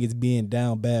such thing as being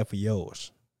down bad for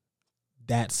yours.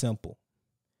 That simple.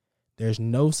 There's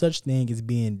no such thing as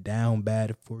being down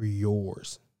bad for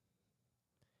yours.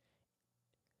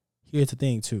 Here's the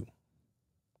thing, too.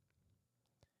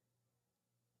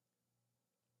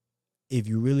 If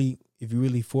you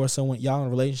really force someone, y'all in a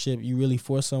relationship, you really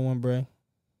force someone, bruh,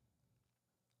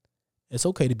 it's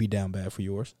okay to be down bad for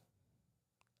yours.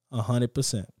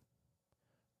 100%.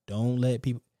 Don't let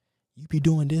people, you be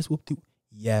doing this, whoop-de.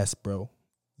 Yes, bro.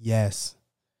 Yes.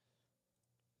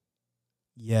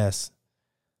 Yes.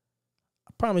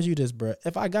 I promise you this, bro.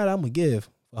 If I got it, I'm going to give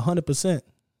 100%.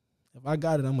 If I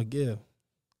got it, I'm going to give.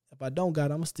 If I don't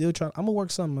got it, I'm going to still try. I'm going to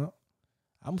work something out.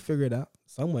 I'm going to figure it out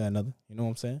some way or another. You know what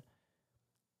I'm saying?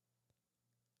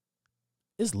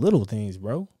 It's little things,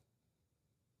 bro.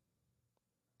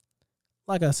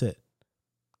 Like I said,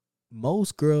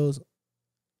 most girls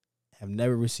have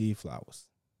never received flowers.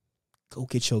 Go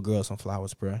get your girl some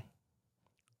flowers, bro.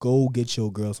 Go get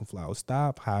your girl some flowers.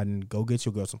 Stop hiding. Go get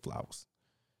your girl some flowers.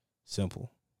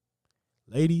 Simple.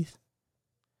 Ladies,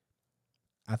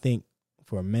 I think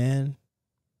for a man,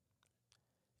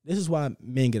 this is why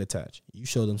men get attached. You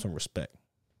show them some respect.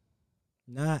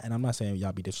 And I'm not saying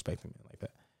y'all be disrespecting men like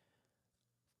that.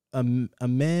 A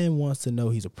man wants to know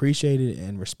he's appreciated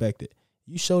and respected.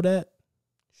 You show that,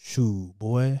 shoot,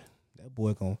 boy, that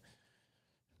boy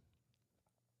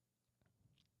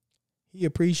he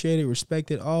appreciated,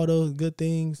 respected, all those good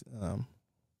things.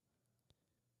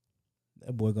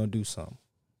 That boy gonna do something.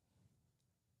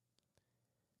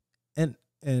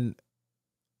 And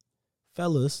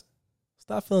fellas,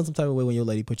 stop feeling some type of way when your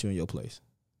lady put you in your place.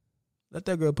 Let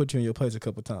that girl put you in your place a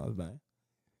couple times, man.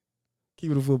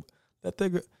 Keep it a full. Let that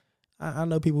girl. I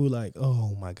know people who like,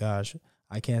 oh my gosh,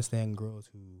 I can't stand girls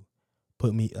who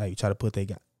put me, like, try to put they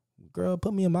got. Girl,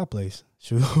 put me in my place.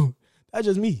 Shoot, that's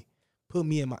just me. Put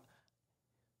me in my.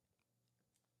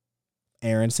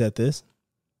 Aaron said this,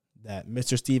 that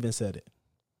Mr. Stevens said it.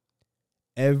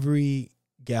 Every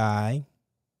guy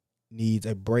needs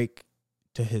a brake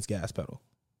to his gas pedal.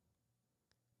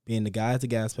 Being the guy is the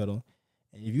gas pedal.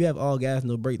 And if you have all gas,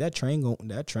 no brake, that train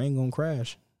gonna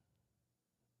crash.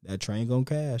 That train gonna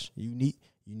crash. You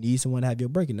need someone to have your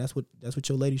brake, and that's what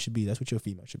your lady should be. That's what your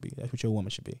female should be. That's what your woman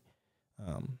should be.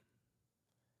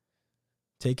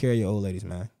 Take care of your old ladies,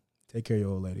 man. Take care of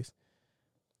your old ladies.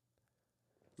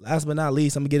 Last but not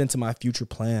least, I'm gonna get into my future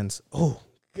plans. Oh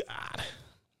God.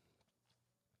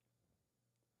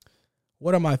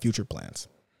 What are my future plans?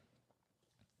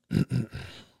 I'm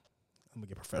gonna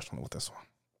get professional with this one.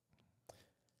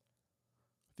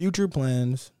 Future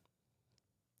plans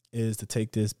is to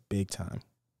take this big time.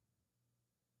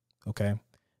 Okay?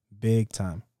 Big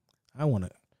time. I want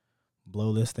to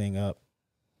blow this thing up.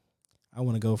 I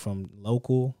want to go from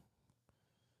local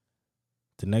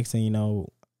to next thing you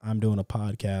know, I'm doing a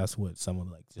podcast with some of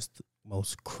like just the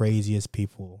most craziest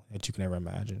people that you can ever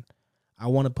imagine. I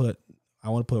want to put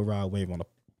Rod Wave on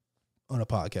a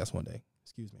podcast one day.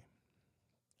 Excuse me.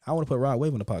 I want to put Rod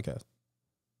Wave on the podcast.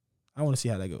 I want to see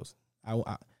how that goes. I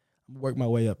work my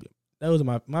way up. Those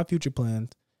are my future plans.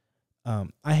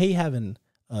 I hate having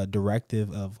a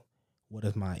directive of what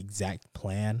is my exact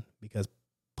plan because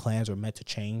plans are meant to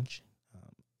change.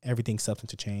 everything's subject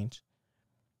to change.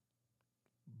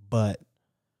 But,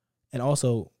 and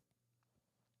also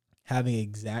having an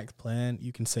exact plan,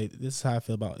 you can say, this is how I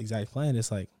feel about exact plan.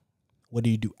 It's like, what do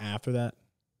you do after that?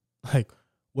 Like,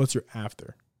 what's your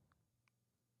after?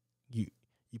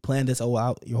 You plan this all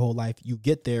out your whole life. You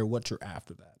get there, what's your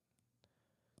after that?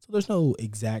 So there's no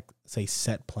exact, say,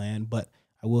 set plan, but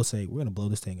I will say we're going to blow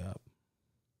this thing up.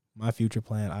 My future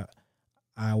plan,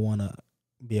 I want to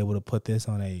be able to put this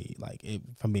on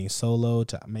from being solo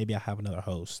to maybe I have another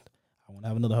host. I want to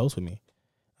have another host with me.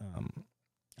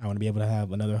 I want to be able to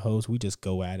have another host. We just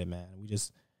go at it, man. We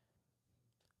just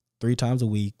 3 times a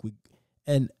week.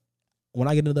 And when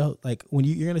I get another, like when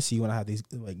you're going to see when I have these,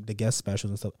 like the guest specials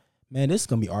and stuff, man, this is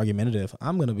going to be argumentative.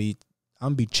 I'm going to be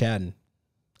chatting.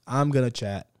 I'm going to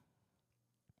chat.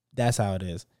 That's how it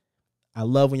is. I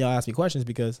love when y'all ask me questions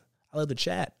because I love to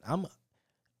chat.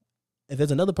 If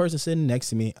there's another person sitting next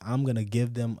to me, I'm going to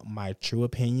give them my true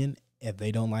opinion. If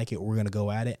they don't like it, we're going to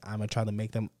go at it. I'm going to try to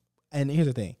make them. And here's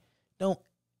the thing. Don't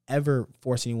ever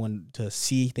force anyone to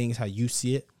see things how you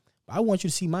see it. But I want you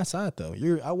to see my side, though.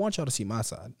 I want y'all to see my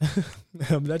side.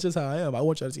 That's just how I am. I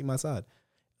want y'all to see my side.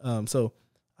 So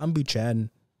I'm going to be chatting.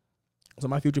 So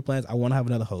my future plans, I want to have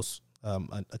another host,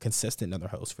 a consistent another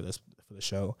host for the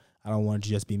show. I don't want it to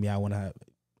just be me. I want to have,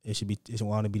 it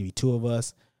want to be 2 of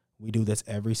us. We do this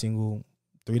every single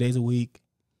 3 days a week,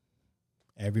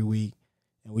 every week,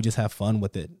 and we just have fun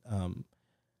with it.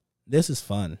 This is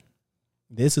fun.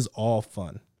 This is all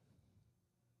fun.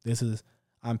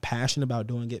 I'm passionate about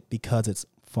doing it because it's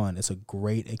fun. It's a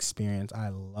great experience. I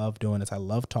love doing this. I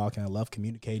love talking. I love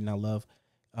communicating. I love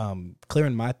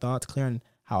clearing my thoughts, clearing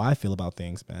how I feel about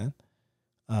things, man.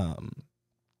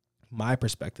 My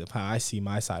perspective, how I see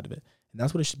my side of it. And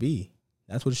that's what it should be.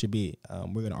 That's what it should be.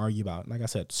 We're going to argue about, like I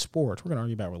said, sports. We're going to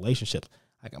argue about relationships.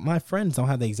 Like my friends don't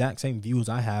have the exact same views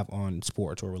I have on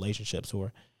sports or relationships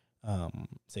or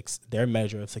their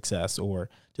measure of success or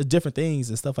just different things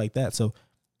and stuff like that. So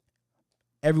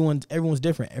everyone's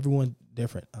different. Everyone's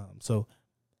different. So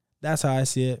that's how I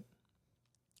see it.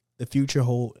 The future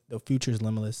is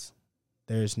limitless.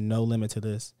 There's no limit to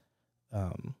this.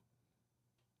 I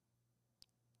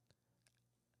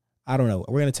don't know.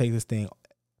 We're going to take this thing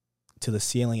to the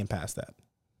ceiling and past that.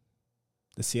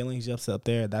 The ceiling's just up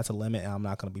there. That's a limit, and I'm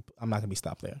not gonna be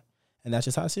stopped there. And that's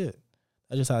just how I see it.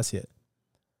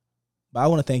 But I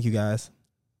want to thank you guys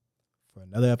for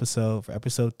another episode, for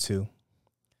episode 2.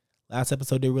 Last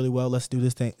episode did really well. Let's do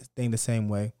this thing the same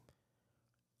way.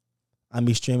 I'm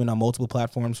be streaming on multiple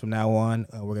platforms from now on.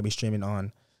 We're gonna be streaming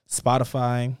on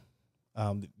Spotify.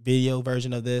 The video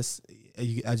version of this,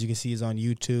 as you can see, is on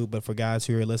YouTube. But for guys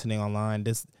who are listening online,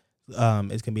 this it's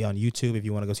going to be on YouTube if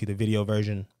you want to go see the video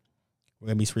version. We're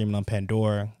going to be streaming on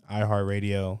Pandora,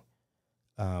 iHeartRadio.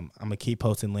 I'm going to keep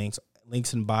posting links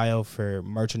in bio for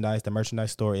merchandise. The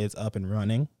merchandise store is up and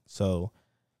running, so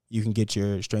you can get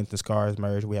your Strength and Scars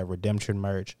merch. We have Redemption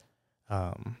merch.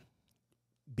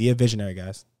 Be a visionary,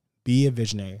 guys. Be a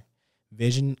visionary.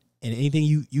 Vision, and anything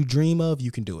you dream of,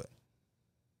 you can do it.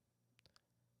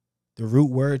 The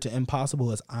root word to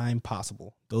impossible is I'm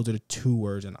possible. Those are the 2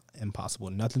 words in impossible.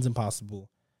 Nothing's impossible.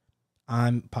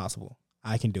 I'm possible.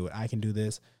 I can do it. I can do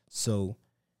this. So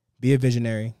be a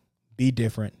visionary. Be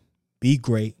different. Be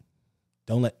great.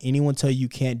 Don't let anyone tell you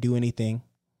can't do anything.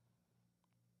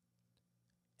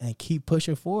 And keep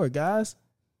pushing forward, guys.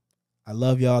 I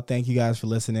love y'all. Thank you guys for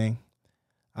listening.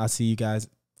 I'll see you guys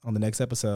on the next episode.